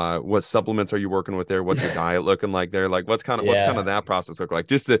you, what supplements are you working with there? What's your diet looking like there? Like what's kind of that process look like?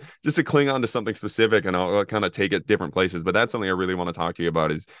 Just to cling on to something specific, and I'll kind of take it different places. But that's something I really want to talk to you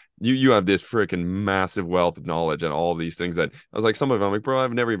about is you have this freaking massive wealth of knowledge and all these things that I was like, some of them I'm like, bro,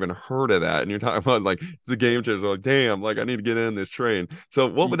 I've never even heard of that. And you're talking about like, it's a game changer. Like, damn, like I need to get in this train. So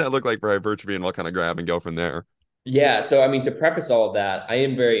what would that look like for hypertrophy, and what kind of grab and go from there? Yeah. So, I mean, to preface all of that, I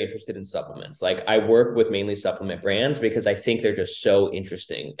am very interested in supplements. Like, I work with mainly supplement brands because I think they're just so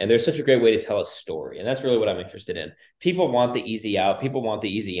interesting and they're such a great way to tell a story. And that's really what I'm interested in. People want the easy out, people want the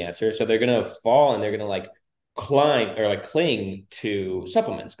easy answer. So, they're going to fall and they're going to like climb or like cling to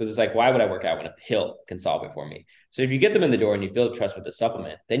supplements because it's like, why would I work out when a pill can solve it for me? So if you get them in the door and you build trust with the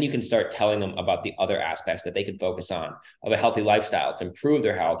supplement, then you can start telling them about the other aspects that they can focus on of a healthy lifestyle to improve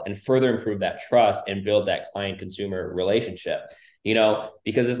their health and further improve that trust and build that client consumer relationship,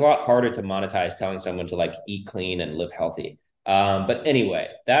 because it's a lot harder to monetize telling someone to like eat clean and live healthy. But anyway,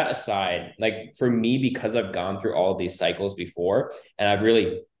 that aside, like for me, because I've gone through all of these cycles before and I've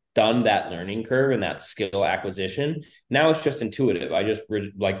really done that learning curve and that skill acquisition. Now it's just intuitive. I just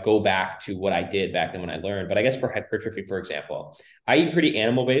like go back to what I did back then when I learned. But I guess for hypertrophy, for example, I eat pretty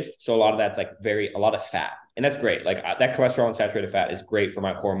animal based. So a lot of that's like a lot of fat. And that's great. Like that cholesterol and saturated fat is great for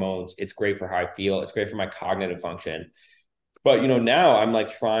my hormones. It's great for how I feel. It's great for my cognitive function. But, now I'm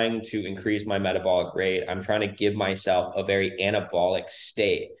like trying to increase my metabolic rate. I'm trying to give myself a very anabolic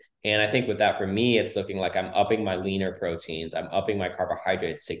state. And I think with that, for me, it's looking like I'm upping my leaner proteins. I'm upping my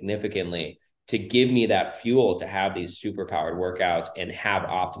carbohydrates significantly to give me that fuel to have these super powered workouts and have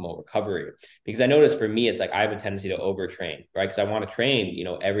optimal recovery. Because I notice for me, it's like I have a tendency to overtrain, right? Because I want to train,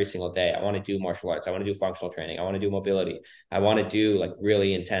 every single day. I want to do martial arts. I want to do functional training. I want to do mobility. I want to do like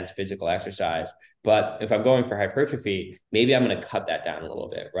really intense physical exercise. But if I'm going for hypertrophy, maybe I'm going to cut that down a little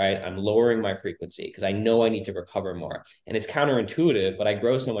bit, right? I'm lowering my frequency because I know I need to recover more. And it's counterintuitive, but I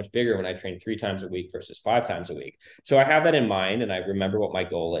grow so much bigger when I train 3 times a week versus 5 times a week. So I have that in mind and I remember what my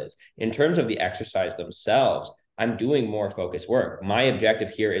goal is. In terms of the exercise themselves, I'm doing more focused work. My objective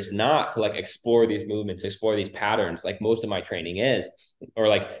here is not to like explore these movements, explore these patterns like most of my training is, or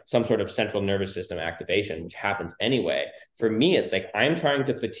like some sort of central nervous system activation, which happens anyway. For me, it's like I'm trying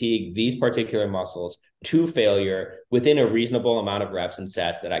to fatigue these particular muscles to failure within a reasonable amount of reps and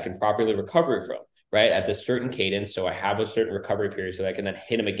sets that I can properly recover from, right? At this certain cadence. So I have a certain recovery period so that I can then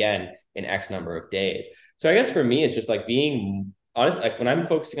hit them again in X number of days. So I guess for me, it's just like being honestly, like when I'm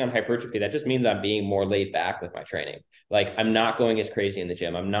focusing on hypertrophy, that just means I'm being more laid back with my training. Like I'm not going as crazy in the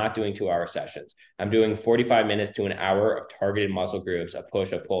gym. I'm not doing 2-hour sessions. I'm doing 45 minutes to an hour of targeted muscle groups, a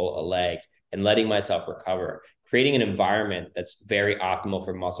push, a pull, a leg, and letting myself recover, creating an environment that's very optimal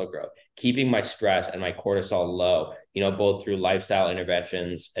for muscle growth, keeping my stress and my cortisol low, both through lifestyle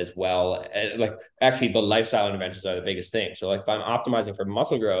interventions as well. And like actually the lifestyle interventions are the biggest thing. So like if I'm optimizing for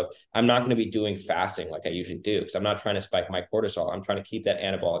muscle growth, I'm not going to be doing fasting like I usually do because I'm not trying to spike my cortisol. I'm trying to keep that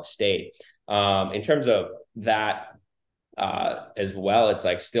anabolic state. In terms of that as well, it's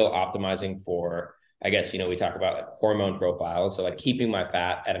like still optimizing for, I guess, we talk about like hormone profiles. So like keeping my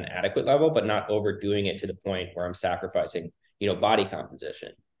fat at an adequate level, but not overdoing it to the point where I'm sacrificing, body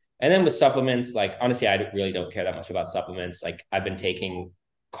composition. And then with supplements, like, honestly, I really don't care that much about supplements. Like I've been taking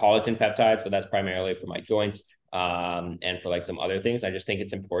collagen peptides, but that's primarily for my joints. and for like some other things. I just think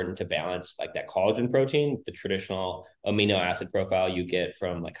it's important to balance like that collagen protein, the traditional amino acid profile you get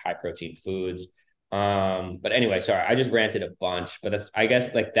from like high protein foods. But anyway, sorry, I just ranted a bunch, but that's, I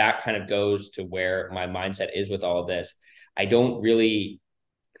guess like that kind of goes to where my mindset is with all of this. I don't really,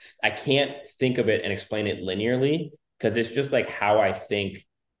 I can't think of it and explain it linearly because it's just like how I think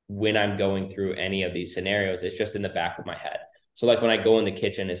when I'm going through any of these scenarios. It's just in the back of my head. So like when I go in the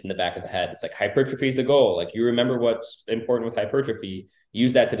kitchen, it's in the back of the head. It's like hypertrophy is the goal. Like you remember what's important with hypertrophy,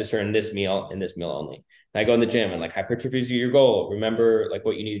 use that to discern this meal and this meal only. And I go in the gym and like hypertrophy is your goal. Remember like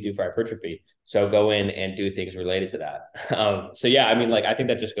what you need to do for hypertrophy. So go in and do things related to that. So yeah, I mean, like, I think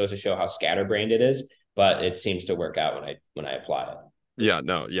that just goes to show how scatterbrained it is, but it seems to work out when I apply it. Yeah,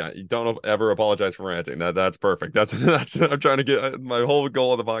 no, yeah. You don't ever apologize for ranting. That's perfect. That's I'm trying to get my whole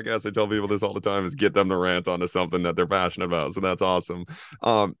goal of the podcast. I tell people this all the time is get them to rant onto something that they're passionate about. So that's awesome.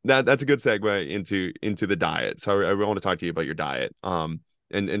 That's a good segue into the diet. So I want to talk to you about your diet.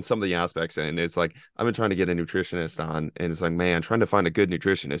 And some of the aspects, and it's like I've been trying to get a nutritionist on, and it's like, man, trying to find a good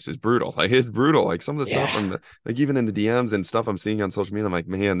nutritionist is brutal. Like it's brutal. Like some of the stuff I'm like, even in the DMs and stuff I'm seeing on social media, I'm like,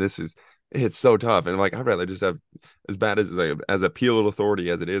 man, it's so tough. And I'm like, I'd rather just have, as bad as a peel authority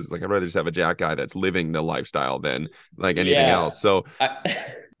as it is, like I'd rather just have a jack guy that's living the lifestyle than like anything else. So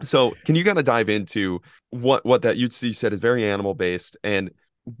so can you kind of dive into what that you said is very animal based, and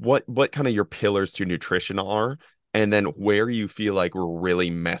what kind of your pillars to nutrition are, and then where you feel like we're really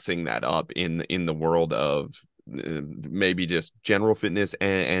messing that up in the world of maybe just general fitness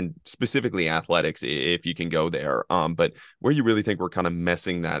and specifically athletics, if you can go there, but where you really think we're kind of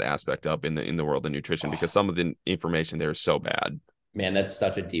messing that aspect up in the world of nutrition, because some of the information there is so bad. Man, that's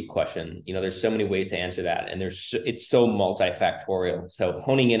such a deep question. There's so many ways to answer that, and it's so multifactorial. So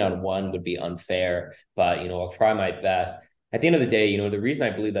honing in on one would be unfair, but I'll try my best. At the end of the day, the reason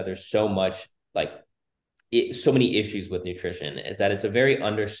I believe that there's so much so many issues with nutrition is that it's a very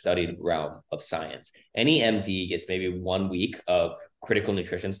understudied realm of science. Any MD gets maybe 1 week of critical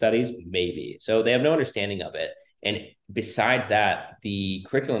nutrition studies, maybe. So they have no understanding of it. And besides that, the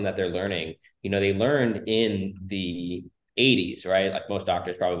curriculum that they're learning, they learned in the 80s, right? Like most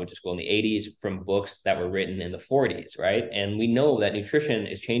doctors probably went to school in the 80s from books that were written in the 40s, right? And we know that nutrition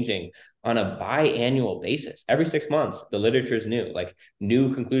is changing on a biannual basis. Every 6 months, the literature is new, like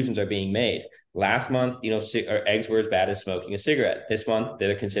new conclusions are being made. Last month, eggs were as bad as smoking a cigarette. This month,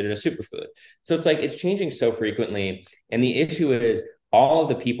 they're considered a superfood. So it's like, it's changing so frequently. And the issue is all of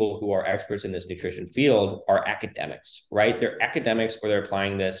the people who are experts in this nutrition field are academics, right? They're academics, or they're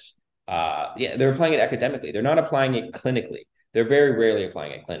applying this. They're applying it academically. They're not applying it clinically. They're very rarely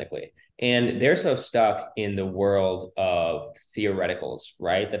applying it clinically. And they're so stuck in the world of theoreticals,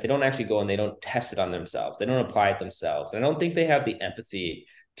 right? That they don't actually go and they don't test it on themselves. They don't apply it themselves. And I don't think they have the empathy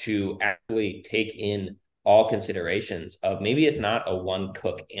to actually take in all considerations of maybe it's not a one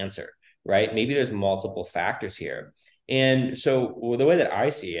cook answer, right? Maybe there's multiple factors here. And so the way that I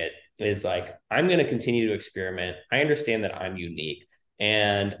see it is like, I'm going to continue to experiment. I understand that I'm unique.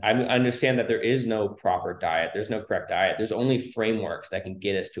 And I understand that there is no proper diet. There's no correct diet. There's only frameworks that can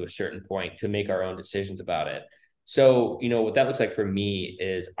get us to a certain point to make our own decisions about it. So, what that looks like for me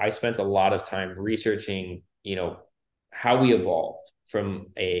is I spent a lot of time researching, how we evolved from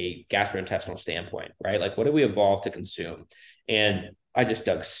a gastrointestinal standpoint, right? Like, what did we evolve to consume? And I just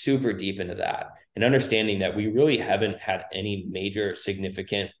dug super deep into that and understanding that we really haven't had any major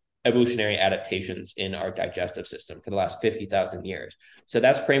significant evolutionary adaptations in our digestive system for the last 50,000 years. So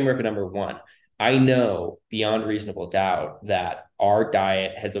that's framework number one. I know beyond reasonable doubt that our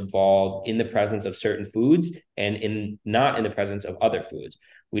diet has evolved in the presence of certain foods and not in the presence of other foods.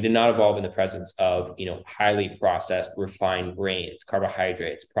 We did not evolve in the presence of, highly processed, refined grains,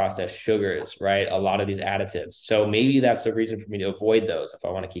 carbohydrates, processed sugars, right? A lot of these additives. So maybe that's the reason for me to avoid those if I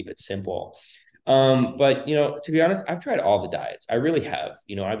want to keep it simple. But to be honest, I've tried all the diets. I really have.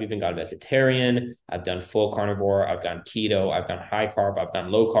 I've even gone vegetarian. I've done full carnivore. I've gone keto. I've gone high carb. I've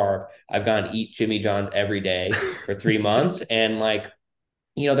gone low carb. I've gone eat Jimmy John's every day for 3 months. And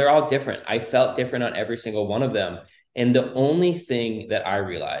they're all different. I felt different on every single one of them. And the only thing that I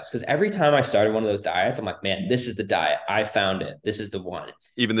realized, because every time I started one of those diets, I'm like, man, this is the diet. I found it. This is the one.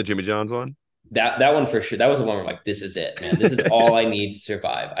 Even the Jimmy John's one? That one for sure. That was the one where I'm like, this is it, man. This is all I need to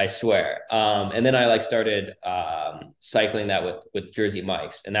survive. I swear. And then I started cycling that with Jersey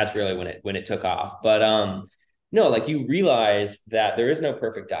Mike's, and that's really when it took off. But no, you realize that there is no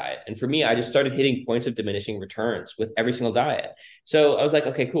perfect diet. And for me, I just started hitting points of diminishing returns with every single diet. So I was like,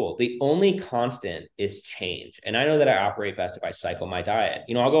 okay, cool. The only constant is change. And I know that I operate best if I cycle my diet.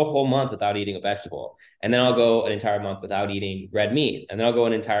 I'll go a whole month without eating a vegetable. And then I'll go an entire month without eating red meat. And then I'll go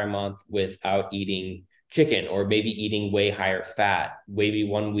an entire month without eating chicken, or maybe eating way higher fat, maybe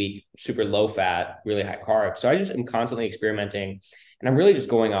 1 week super low fat, really high carb. So I just am constantly experimenting, and I'm really just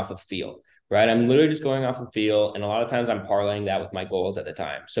going off of feel, right? I'm literally just going off of feel. And a lot of times I'm parlaying that with my goals at the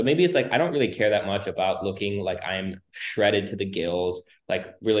time. So maybe it's like, I don't really care that much about looking like I'm shredded to the gills, like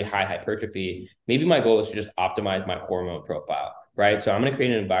really high hypertrophy. Maybe my goal is to just optimize my hormone profile, right? So I'm going to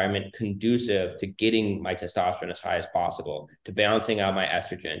create an environment conducive to getting my testosterone as high as possible, to balancing out my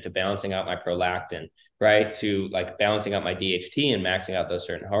estrogen, to balancing out my prolactin, right? To like balancing out my DHT and maxing out those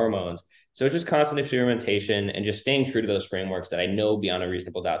certain hormones. So it's just constant experimentation and just staying true to those frameworks that I know beyond a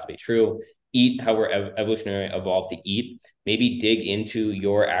reasonable doubt to be true. Eat how we're evolutionary evolved to eat. Maybe dig into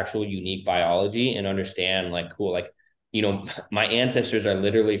your actual unique biology and understand like, cool, like, you know, my ancestors are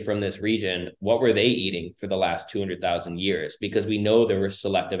literally from this region. What were they eating for the last 200,000 years? Because we know there were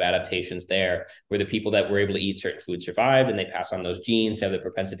selective adaptations there where the people that were able to eat certain foods survived, and they pass on those genes to have the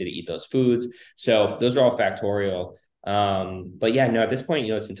propensity to eat those foods. So those are all factorial. But yeah, no, at this point,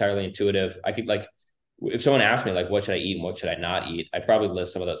 you know, it's entirely intuitive. I could like, if someone asked me like, what should I eat and what should I not eat? I'd probably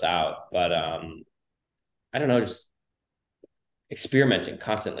list some of those out, but I don't know, just experimenting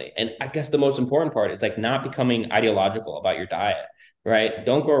constantly. And I guess the most important part is like not becoming ideological about your diet, right?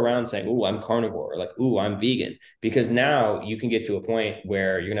 Don't go around saying, "Ooh, I'm carnivore," or like, "Ooh, I'm vegan," because now you can get to a point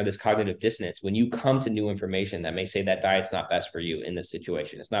where you're gonna have this cognitive dissonance when you come to new information that may say that diet's not best for you in this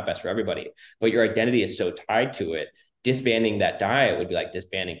situation. It's not best for everybody, but your identity is so tied to it. Disbanding that diet would be like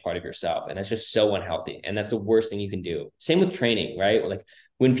disbanding part of yourself. And that's just so unhealthy. And that's the worst thing you can do. Same with training, right? Like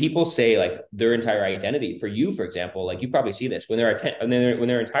when people say like their entire identity, for you, for example, like you probably see this when their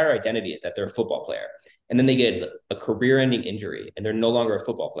entire identity is that they're a football player, and then they get a career-ending injury and they're no longer a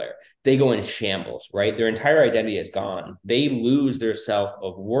football player. They go in shambles, right? Their entire identity is gone. They lose their self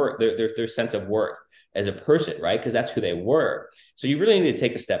of worth, their sense of worth as a person, right? Because that's who they were. So you really need to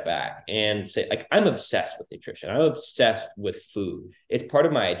take a step back and say, like, I'm obsessed with nutrition. I'm obsessed with food. It's part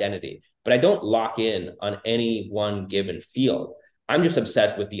of my identity, but I don't lock in on any one given field. I'm just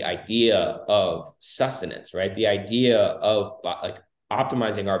obsessed with the idea of sustenance, right? The idea of like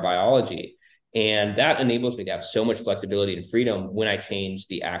optimizing our biology. And that enables me to have so much flexibility and freedom when I change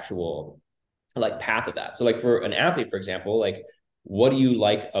the actual like path of that. So like for an athlete, for example, like what do you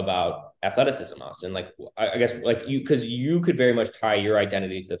like about athleticism, Austin? Like, I guess like because you could very much tie your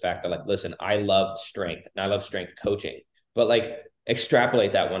identity to the fact that like, listen, I love strength and I love strength coaching, but like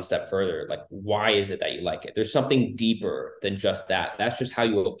extrapolate that one step further. Like, why is it that you like it? There's something deeper than just that. That's just how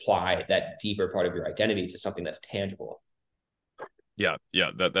you apply that deeper part of your identity to something that's tangible. Yeah,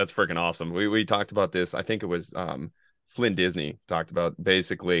 that's freaking awesome. We talked about this. I think it was Flynn Disney talked about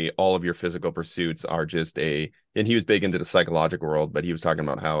basically all of your physical pursuits are just and he was big into the psychological world, but he was talking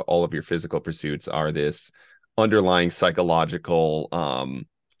about how all of your physical pursuits are this underlying psychological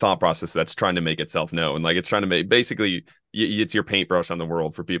thought process that's trying to make itself known. Like it's trying to make basically it's your paintbrush on the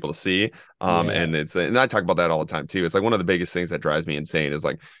world for people to see. And I talk about that all the time too. It's like one of the biggest things that drives me insane is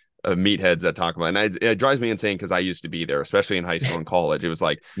like meatheads that talk about, and it drives me insane because I used to be there, especially in high school and college. It was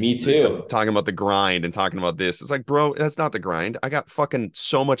like me too, talking about the grind and talking about this. It's like, bro, that's not the grind. I got fucking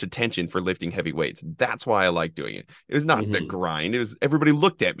so much attention for lifting heavy weights. That's why I like doing it. It was not the grind. It was everybody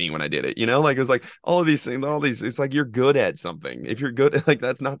looked at me when I did it. You know, like it was like all of these things, all these. It's like you're good at something. If you're good, like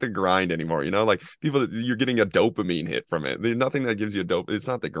that's not the grind anymore. You know, like people, you're getting a dopamine hit from it. There's nothing that gives you a dope. It's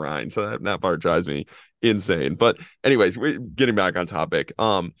not the grind. So that part drives me insane. But anyways, getting back on topic.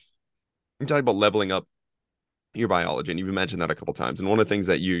 I'm talking about leveling up your biology, and you've mentioned that a couple of times. And one of the things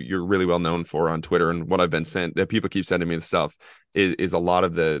that you're really well known for on Twitter, and what I've been sent that people keep sending me the stuff is a lot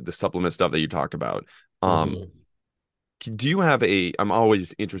of the supplement stuff that you talk about. Do you have I'm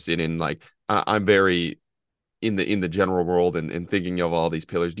always interested in like I'm very in the general world and thinking of all these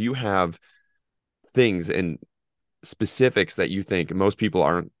pillars. Do you have things and specifics that you think most people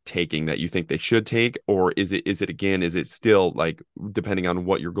aren't taking that you think they should take, or is it still like depending on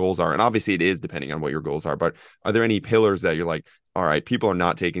what your goals are? And obviously it is depending on what your goals are, but are there any pillars that you're like, all right, people are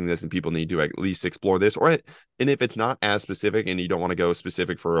not taking this and people need to at least explore this? And if it's not as specific and you don't want to go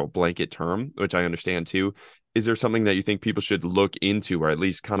specific for a blanket term, which I understand too, is there something that you think people should look into or at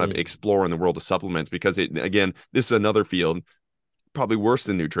least kind of explore in the world of supplements? Because again, this is another field probably worse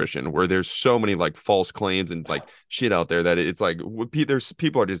than nutrition, where there's so many like false claims and like shit out there that it's like there's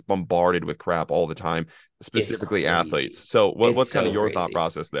people are just bombarded with crap all the time, specifically athletes. So what's kind of your thought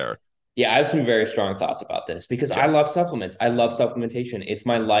process there? Yeah, I have some very strong thoughts about this because I love supplements. I love supplementation. It's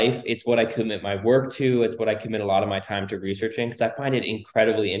my life. It's what I commit my work to. It's what I commit a lot of my time to researching because I find it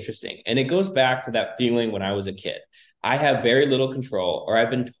incredibly interesting. And it goes back to that feeling when I was a kid. I have very little control, or I've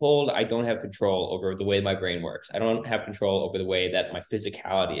been told I don't have control over the way my brain works. I don't have control over the way that my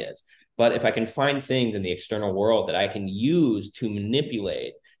physicality is. But if I can find things in the external world that I can use to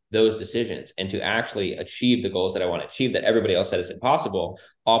manipulate those decisions and to actually achieve the goals that I want to achieve that everybody else said is impossible,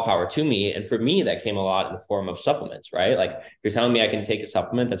 all power to me. And for me, that came a lot in the form of supplements, right? Like you're telling me I can take a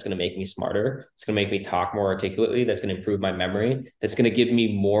supplement that's going to make me smarter. It's going to make me talk more articulately. That's going to improve my memory. That's going to give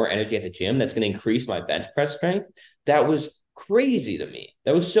me more energy at the gym. That's going to increase my bench press strength. That was crazy to me.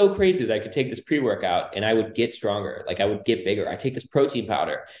 That was so crazy that I could take this pre-workout and I would get stronger. Like I would get bigger. I take this protein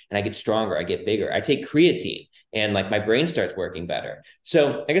powder and I get stronger. I get bigger. I take creatine and like my brain starts working better.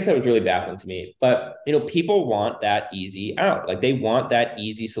 So I guess that was really baffling to me. But, people want that easy out. Like they want that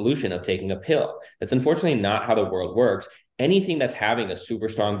easy solution of taking a pill. That's unfortunately not how the world works. Anything that's having a super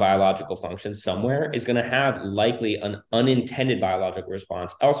strong biological function somewhere is going to have likely an unintended biological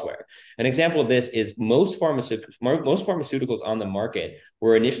response elsewhere. An example of this is most pharmaceuticals on the market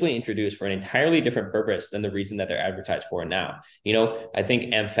were initially introduced for an entirely different purpose than the reason that they're advertised for now. I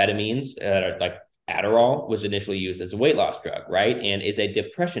think amphetamines, like Adderall, was initially used as a weight loss drug, right? And is a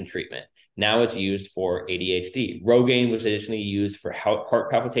depression treatment. Now it's used for ADHD. Rogaine was initially used for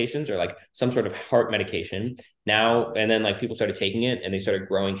heart palpitations or like some sort of heart medication. Now, and then like people started taking it and they started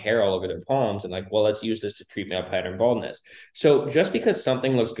growing hair all over their palms and like, well, let's use this to treat male pattern baldness. So just because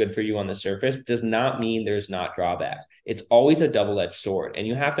something looks good for you on the surface does not mean there's not drawbacks. It's always a double-edged sword. And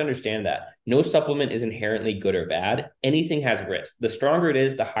you have to understand that no supplement is inherently good or bad. Anything has risk. The stronger it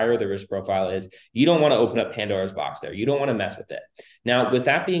is, the higher the risk profile is. You don't want to open up Pandora's box there. You don't want to mess with it. Now, with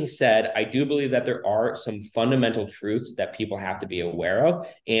that being said, I do believe that there are some fundamental truths that people have to be aware of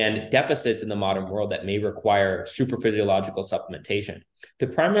and deficits in the modern world that may require super physiological supplementation. The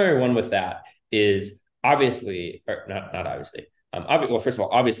primary one with that is obviously, or not obviously. Well, first of all,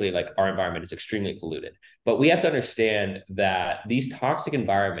 obviously, like our environment is extremely polluted, but we have to understand that these toxic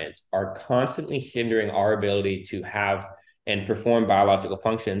environments are constantly hindering our ability to have and perform biological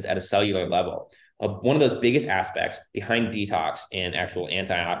functions at a cellular level. One of those biggest aspects behind detox and actual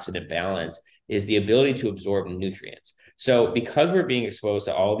antioxidant balance is the ability to absorb nutrients. So because we're being exposed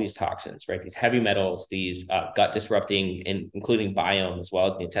to all of these toxins, right, these heavy metals, these gut disrupting, including biome, as well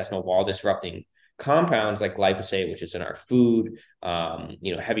as the intestinal wall disrupting compounds like glyphosate, which is in our food,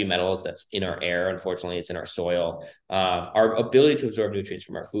 heavy metals that's in our air. Unfortunately, it's in our soil. Our ability to absorb nutrients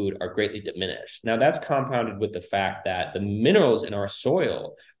from our food are greatly diminished. Now, that's compounded with the fact that the minerals in our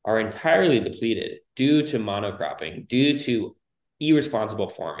soil are entirely depleted due to monocropping, due to irresponsible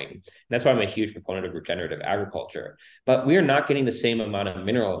farming. And that's why I'm a huge proponent of regenerative agriculture. But we are not getting the same amount of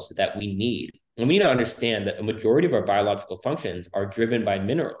minerals that we need. And we need to understand that a majority of our biological functions are driven by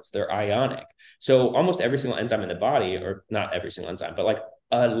minerals. They're ionic. So almost every single enzyme in the body, or not every single enzyme, but like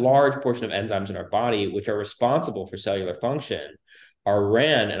a large portion of enzymes in our body, which are responsible for cellular function, are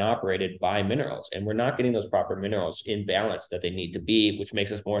ran and operated by minerals. And we're not getting those proper minerals in balance that they need to be, which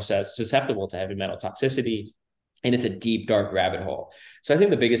makes us more susceptible to heavy metal toxicity. And it's a deep, dark rabbit hole. So I think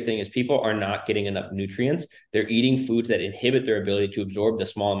the biggest thing is people are not getting enough nutrients. They're eating foods that inhibit their ability to absorb the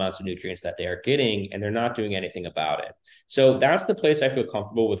small amounts of nutrients that they are getting, and they're not doing anything about it. So that's the place I feel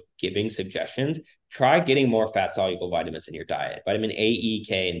comfortable with giving suggestions. Try getting more fat-soluble vitamins in your diet, vitamin A, E,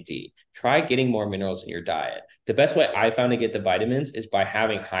 K, and D. Try getting more minerals in your diet. The best way I found to get the vitamins is by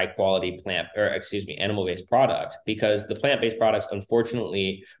having high-quality animal-based products, because the plant-based products,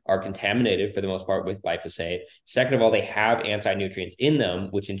 unfortunately, are contaminated for the most part with glyphosate. Second of all, they have anti-nutrients in them,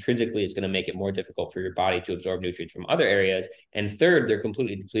 which intrinsically is going to make it more difficult for your body to absorb nutrients from other areas. And third, they're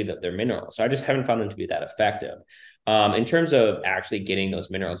completely depleted of their minerals. So I just haven't found them to be that effective. In terms of actually getting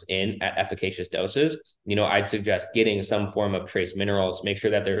those minerals in at efficacious doses, I'd suggest getting some form of trace minerals, make sure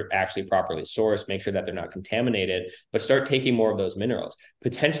that they're actually properly sourced, make sure that they're not contaminated, but start taking more of those minerals.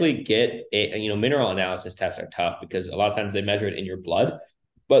 Potentially get mineral analysis tests are tough because a lot of times they measure it in your blood,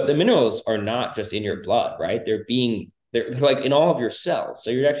 but the minerals are not just in your blood, right? They're like in all of your cells.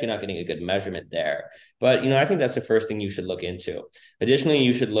 So you're actually not getting a good measurement there. But, I think that's the first thing you should look into. Additionally,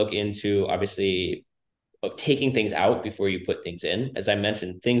 you should look into, obviously, of taking things out before you put things in. As I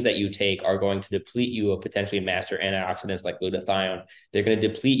mentioned, things that you take are going to deplete you of potentially master antioxidants like glutathione. They're going to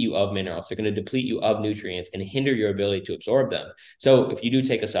deplete you of minerals. They're going to deplete you of nutrients and hinder your ability to absorb them. So if you do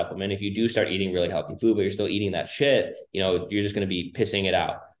take a supplement, if you do start eating really healthy food, but you're still eating that shit, you're just going to be pissing it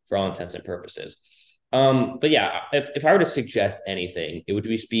out for all intents and purposes. But yeah, if I were to suggest anything, it would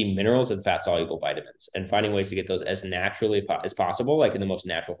just be minerals and fat soluble vitamins and finding ways to get those as naturally as possible, like in the most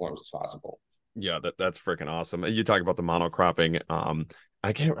natural forms as possible. Yeah, that's freaking awesome. You talk about the monocropping.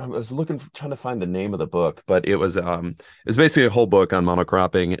 I was trying to find the name of the book, but it's basically a whole book on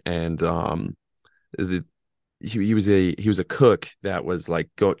monocropping and he was a cook that was like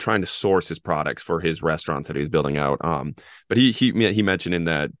trying to source his products for his restaurants that he was building out. But he mentioned in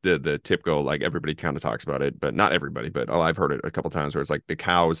that the TIPCO, like everybody kind of talks about it, but not everybody, but I've heard it a couple times where it's like the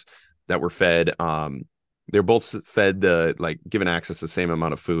cows that were fed, they're both fed given access to the same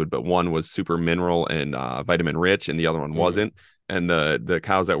amount of food, but one was super mineral and vitamin rich and the other one wasn't. And the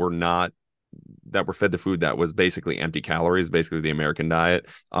cows that were fed the food that was basically empty calories, basically the American diet,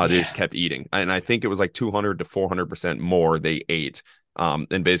 they just kept eating. And I think it was like 200 to 400% more they ate.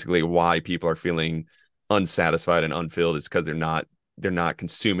 And basically why people are feeling unsatisfied and unfilled is because they're not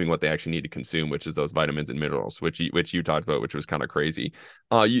consuming what they actually need to consume, which is those vitamins and minerals, which you talked about, which was kind of crazy.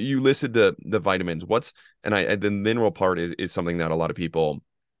 You listed the vitamins. The mineral part is something that a lot of people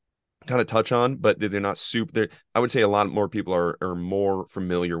kind of touch on, but they're not super. I would say a lot more people are more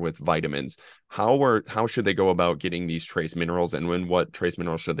familiar with vitamins. How should they go about getting these trace minerals, and what trace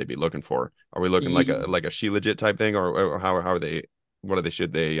minerals should they be looking for? Are we looking like a Shilajit type thing, or how are they?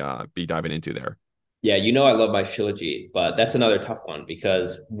 Should they be diving into there? Yeah, I love my Shilajit, but that's another tough one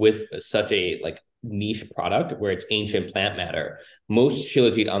because with such a niche product where it's ancient plant matter, most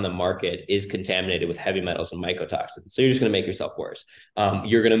Shilajit on the market is contaminated with heavy metals and mycotoxins. So you're just going to make yourself worse.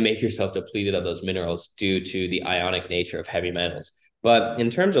 You're going to make yourself depleted of those minerals due to the ionic nature of heavy metals. But in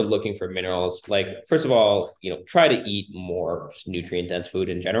terms of looking for minerals, first of all, try to eat more nutrient dense food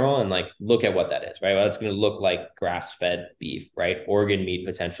in general and look at what that is, right? Well, that's going to look like grass-fed beef, right? Organ meat,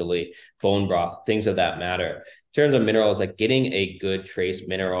 potentially bone broth, things of that matter. In terms of minerals, getting a good trace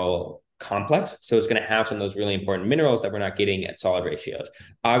mineral complex. So it's going to have some of those really important minerals that we're not getting at solid ratios.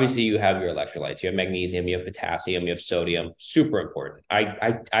 Obviously, you have your electrolytes, you have magnesium, you have potassium, you have sodium, super important.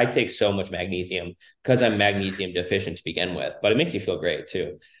 I take so much magnesium because I'm magnesium deficient to begin with, but it makes you feel great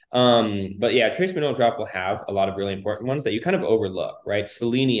too. But yeah, trace mineral drop will have a lot of really important ones that you kind of overlook, right?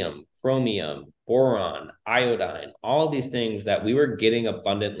 Selenium, chromium, boron, iodine, all of these things that we were getting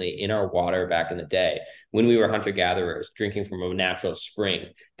abundantly in our water back in the day when we were hunter-gatherers, drinking from a natural spring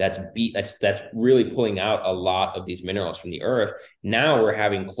that's really pulling out a lot of these minerals from the earth. Now we're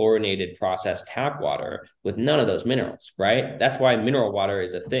having chlorinated processed tap water with none of those minerals, right? That's why mineral water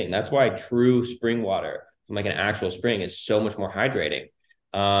is a thing. That's why true spring water from an actual spring is so much more hydrating.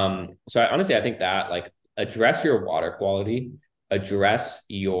 So I think that address your water quality, address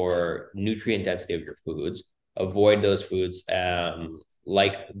your nutrient density of your foods, avoid those foods, honestly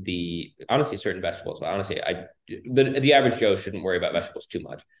certain vegetables. But honestly, the average Joe shouldn't worry about vegetables too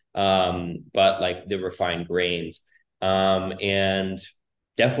much. But the refined grains, and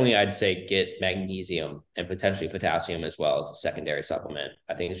definitely I'd say get magnesium and potentially potassium as well as a secondary supplement.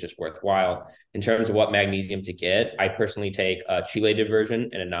 I think it's just worthwhile. In terms of what magnesium to get, I personally take a chelated version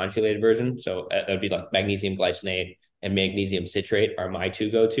and a non-chelated version. So it would be magnesium glycinate and magnesium citrate are my two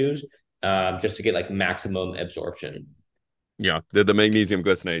go-tos, just to get maximum absorption. Yeah, the magnesium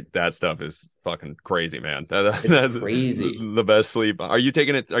glycinate, that stuff is fucking crazy, man. It's crazy. The best sleep. Are you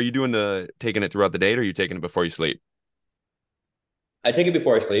taking it? Are you taking it throughout the day, or are you taking it before you sleep? I take it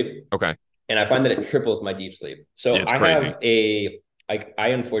before I sleep. Okay. And I find that it triples my deep sleep. So I have I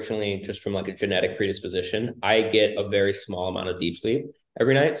unfortunately, just from a genetic predisposition, I get a very small amount of deep sleep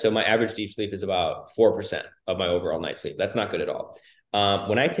every night. So my average deep sleep is about 4% of my overall night sleep. That's not good at all.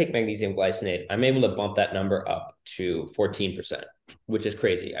 When I take magnesium glycinate, I'm able to bump that number up to 14%, which is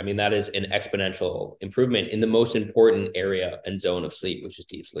crazy. I mean, that is an exponential improvement in the most important area and zone of sleep, which is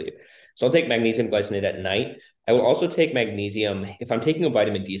deep sleep. So I'll take magnesium glycinate at night. I will also take magnesium if I'm taking a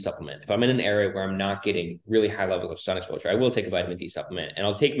vitamin D supplement. If I'm in an area where I'm not getting really high level of sun exposure, I will take a vitamin D supplement, and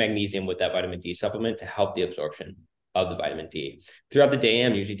I'll take magnesium with that vitamin D supplement to help the absorption of the vitamin D. Throughout the day,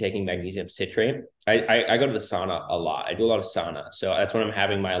 I'm usually taking magnesium citrate. I go to the sauna a lot. I do a lot of sauna. So that's when I'm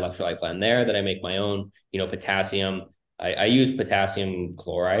having my electrolyte blend there that I make my own, potassium. I use potassium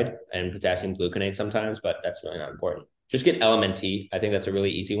chloride and potassium gluconate sometimes, but that's really not important. Just get LMNT. I think that's a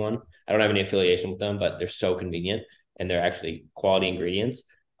really easy one. I don't have any affiliation with them, but they're so convenient and they're actually quality ingredients.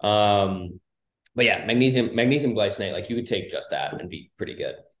 But yeah, magnesium glycinate, you could take just that and be pretty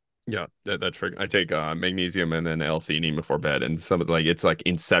good. Yeah, that's freaking. I take magnesium and then L-theanine before bed, and some of it's like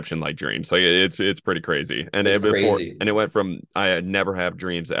Inception like dreams. It's pretty crazy. And it went from I had never have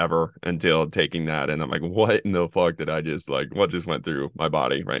dreams ever until taking that, and I'm like, what in the fuck did I just what just went through my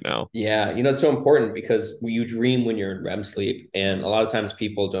body right now? Yeah, it's so important because you dream when you're in REM sleep, and a lot of times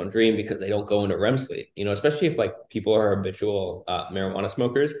people don't dream because they don't go into REM sleep. Especially if people are habitual marijuana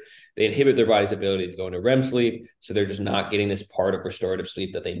smokers. They inhibit their body's ability to go into REM sleep. So they're just not getting this part of restorative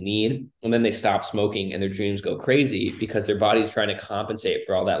sleep that they need. And then they stop smoking and their dreams go crazy because their body's trying to compensate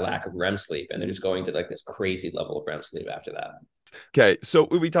for all that lack of REM sleep. And they're just going to this crazy level of REM sleep after that. Okay, so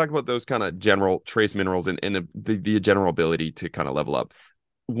we talk about those kind of general trace minerals and the general ability to kind of level up.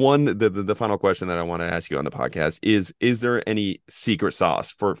 The final question that I want to ask you on the podcast is there any secret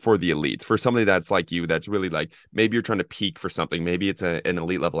sauce for the elites, for somebody that's like you, that's really like, maybe you're trying to peak for something, maybe it's an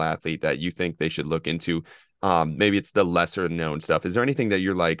elite level athlete that you think they should look into, maybe it's the lesser known stuff. Is there anything that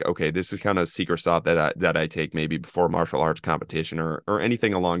you're like, okay, this is kind of secret sauce that I take maybe before martial arts competition, or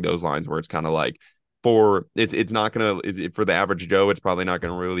anything along those lines, where it's kind of like, it's not gonna, for the average Joe, it's probably not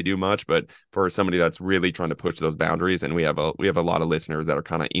gonna really do much, but for somebody that's really trying to push those boundaries, and we have a lot of listeners that are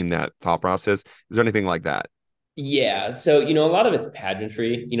kind of in that thought process, is there anything like that? Yeah. So, a lot of it's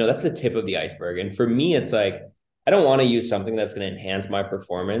pageantry, that's the tip of the iceberg. And for me, it's like, I don't want to use something that's going to enhance my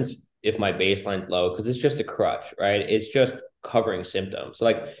performance if my baseline's low, because it's just a crutch, right? It's just covering symptoms. So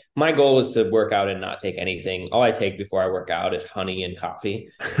like, my goal is to work out and not take anything. All I take before I work out is honey and coffee,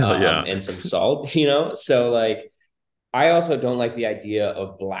 Yeah. and some salt, So like, I also don't like the idea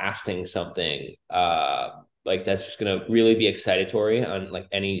of blasting something like that's just going to really be excitatory on like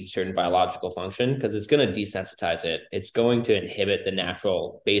any certain biological function, because it's going to desensitize it. It's going to inhibit the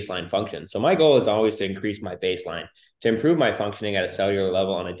natural baseline function. So my goal is always to increase my baseline, to improve my functioning at a cellular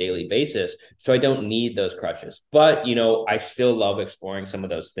level on a daily basis, so I don't need those crutches. But, I still love exploring some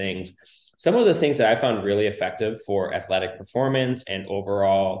of those things. Some of the things that I found really effective for athletic performance and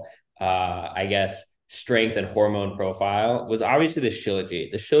overall, I guess, strength and hormone profile was obviously the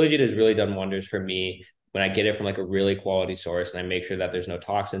Shilajit. The Shilajit has really done wonders for me when I get it from like a really quality source, and I make sure that there's no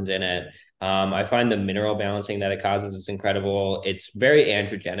toxins in it. I find the mineral balancing that it causes is incredible. It's very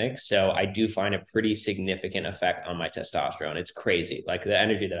androgenic, so I do find a pretty significant effect on my testosterone. It's crazy. Like, the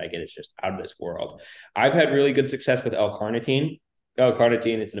energy that I get is just out of this world. I've had really good success with L-carnitine.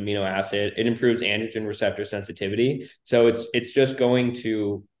 L-carnitine, it's an amino acid. It improves androgen receptor sensitivity. So it's just going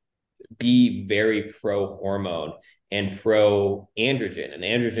to be very pro hormone and pro androgen. And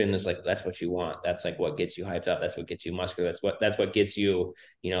androgen is like, that's what you want. That's like what gets you hyped up. That's what gets you muscular. That's what gets you,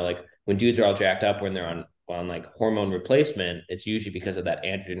 like when dudes are all jacked up when they're on like hormone replacement, it's usually because of that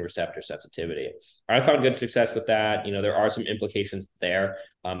androgen receptor sensitivity. I found good success with that. There are some implications there,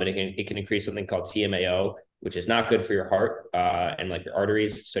 but it can increase something called TMAO, which is not good for your heart and like your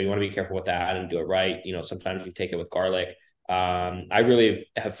arteries. So you want to be careful with that and do it right. Sometimes you take it with garlic. I really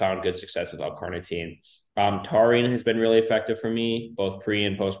have found good success with L-carnitine. Taurine has been really effective for me, both pre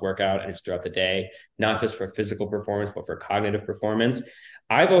and post workout and just throughout the day, not just for physical performance, but for cognitive performance.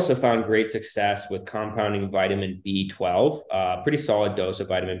 I've also found great success with compounding vitamin B12, pretty solid dose of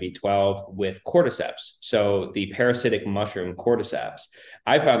vitamin B12 with cordyceps. So the parasitic mushroom cordyceps,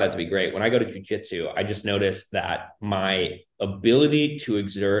 I found that to be great. When I go to jiu-jitsu, I just noticed that my ability to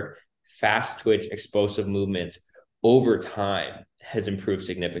exert fast twitch, explosive movements over time has improved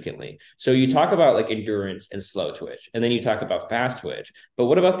significantly. So you talk about like endurance and slow twitch, and then you talk about fast twitch, but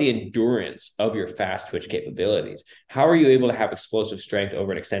what about the endurance of your fast twitch capabilities? How are you able to have explosive strength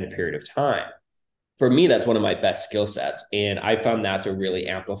over an extended period of time? For me, that's one of my best skill sets. And I found that to really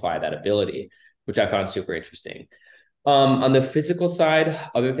amplify that ability, which I found super interesting. On the physical side,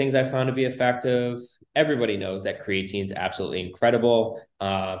 other things I found to be effective, everybody knows that creatine is absolutely incredible.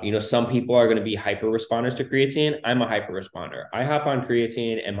 Some people are going to be hyper responders to creatine. I'm a hyper responder. I hop on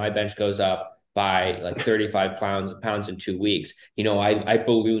creatine and my bench goes up by like 35 pounds in 2 weeks. I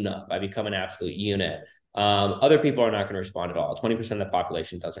balloon up. I become an absolute unit. Other people are not going to respond at all. 20% of the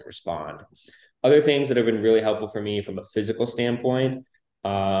population doesn't respond. Other things that have been really helpful for me from a physical standpoint,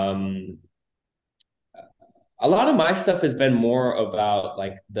 a lot of my stuff has been more about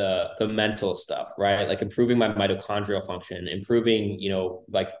like the mental stuff, right? Like improving my mitochondrial function, improving,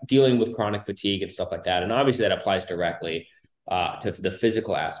 like dealing with chronic fatigue and stuff like that. And obviously that applies directly to the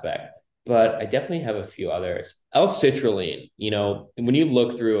physical aspect, but I definitely have a few others. L-citrulline, when you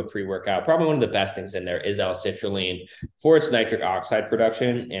look through a pre-workout, probably one of the best things in there is L-citrulline for its nitric oxide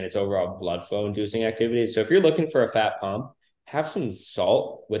production and its overall blood flow inducing activities. So if you're looking for a fat pump, have some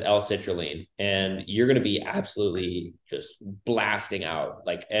salt with L-citrulline and you're going to be absolutely just blasting out.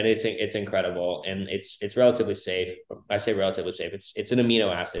 And it's incredible. And it's relatively safe. I say relatively safe. It's an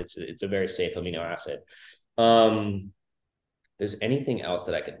amino acid. It's a very safe amino acid. There's anything else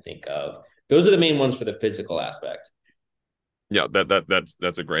that I can think of. Those are the main ones for the physical aspect. Yeah,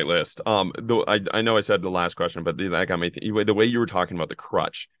 that's a great list. Though I know I said the last question, but that got me the way you were talking about the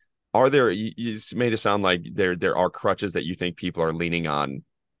crutch. Are there, you made it sound like there are crutches that you think people are leaning on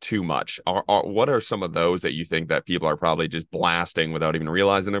too much. What are some of those that you think that people are probably just blasting without even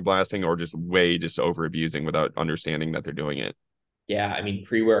realizing they're blasting, or just over abusing without understanding that they're doing it? Yeah, I mean,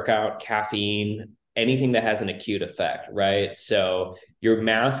 pre-workout, caffeine, anything that has an acute effect, right? So you're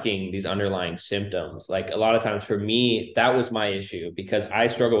masking these underlying symptoms. Like a lot of times for me, that was my issue because I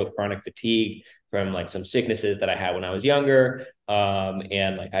struggle with chronic fatigue from like some sicknesses that I had when I was younger.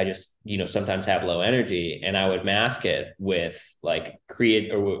 And like, I just, sometimes have low energy, and I would mask it with like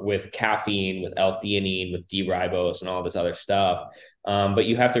with caffeine, with L-theanine, with D-ribose and all this other stuff. But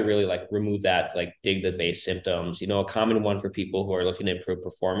you have to really like remove that, like dig the base symptoms. A common one for people who are looking to improve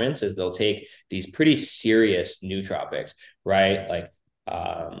performance is they'll take these pretty serious nootropics, right? Like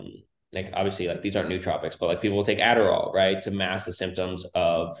obviously like these aren't nootropics, but like people will take Adderall, right, to mask the symptoms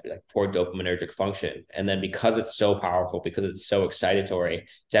of like poor dopaminergic function. And then because it's so powerful, because it's so excitatory,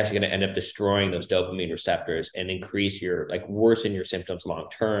 it's actually going to end up destroying those dopamine receptors and worsen your symptoms long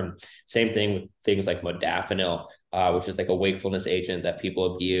term. Same thing with things like modafinil, which is like a wakefulness agent that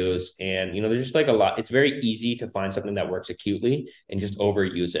people abuse. And, there's just like a lot. It's very easy to find something that works acutely and just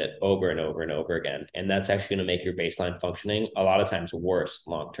overuse it over and over and over again. And that's actually going to make your baseline functioning a lot of times worse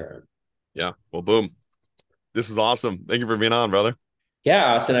long term. Yeah. Well, boom. This is awesome. Thank you for being on, brother.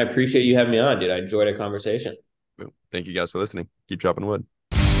 Yeah, Austin, I appreciate you having me on, dude. I enjoyed our conversation. Thank you guys for listening. Keep chopping wood.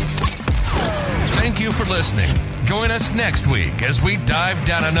 Thank you for listening. Join us next week as we dive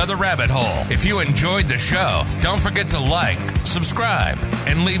down another rabbit hole. If you enjoyed the show, don't forget to like, subscribe,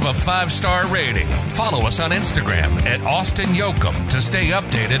 and leave a 5-star rating. Follow us on Instagram at Austin Yoakum to stay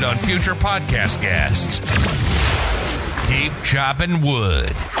updated on future podcast guests. Keep chopping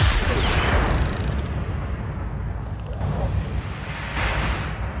wood.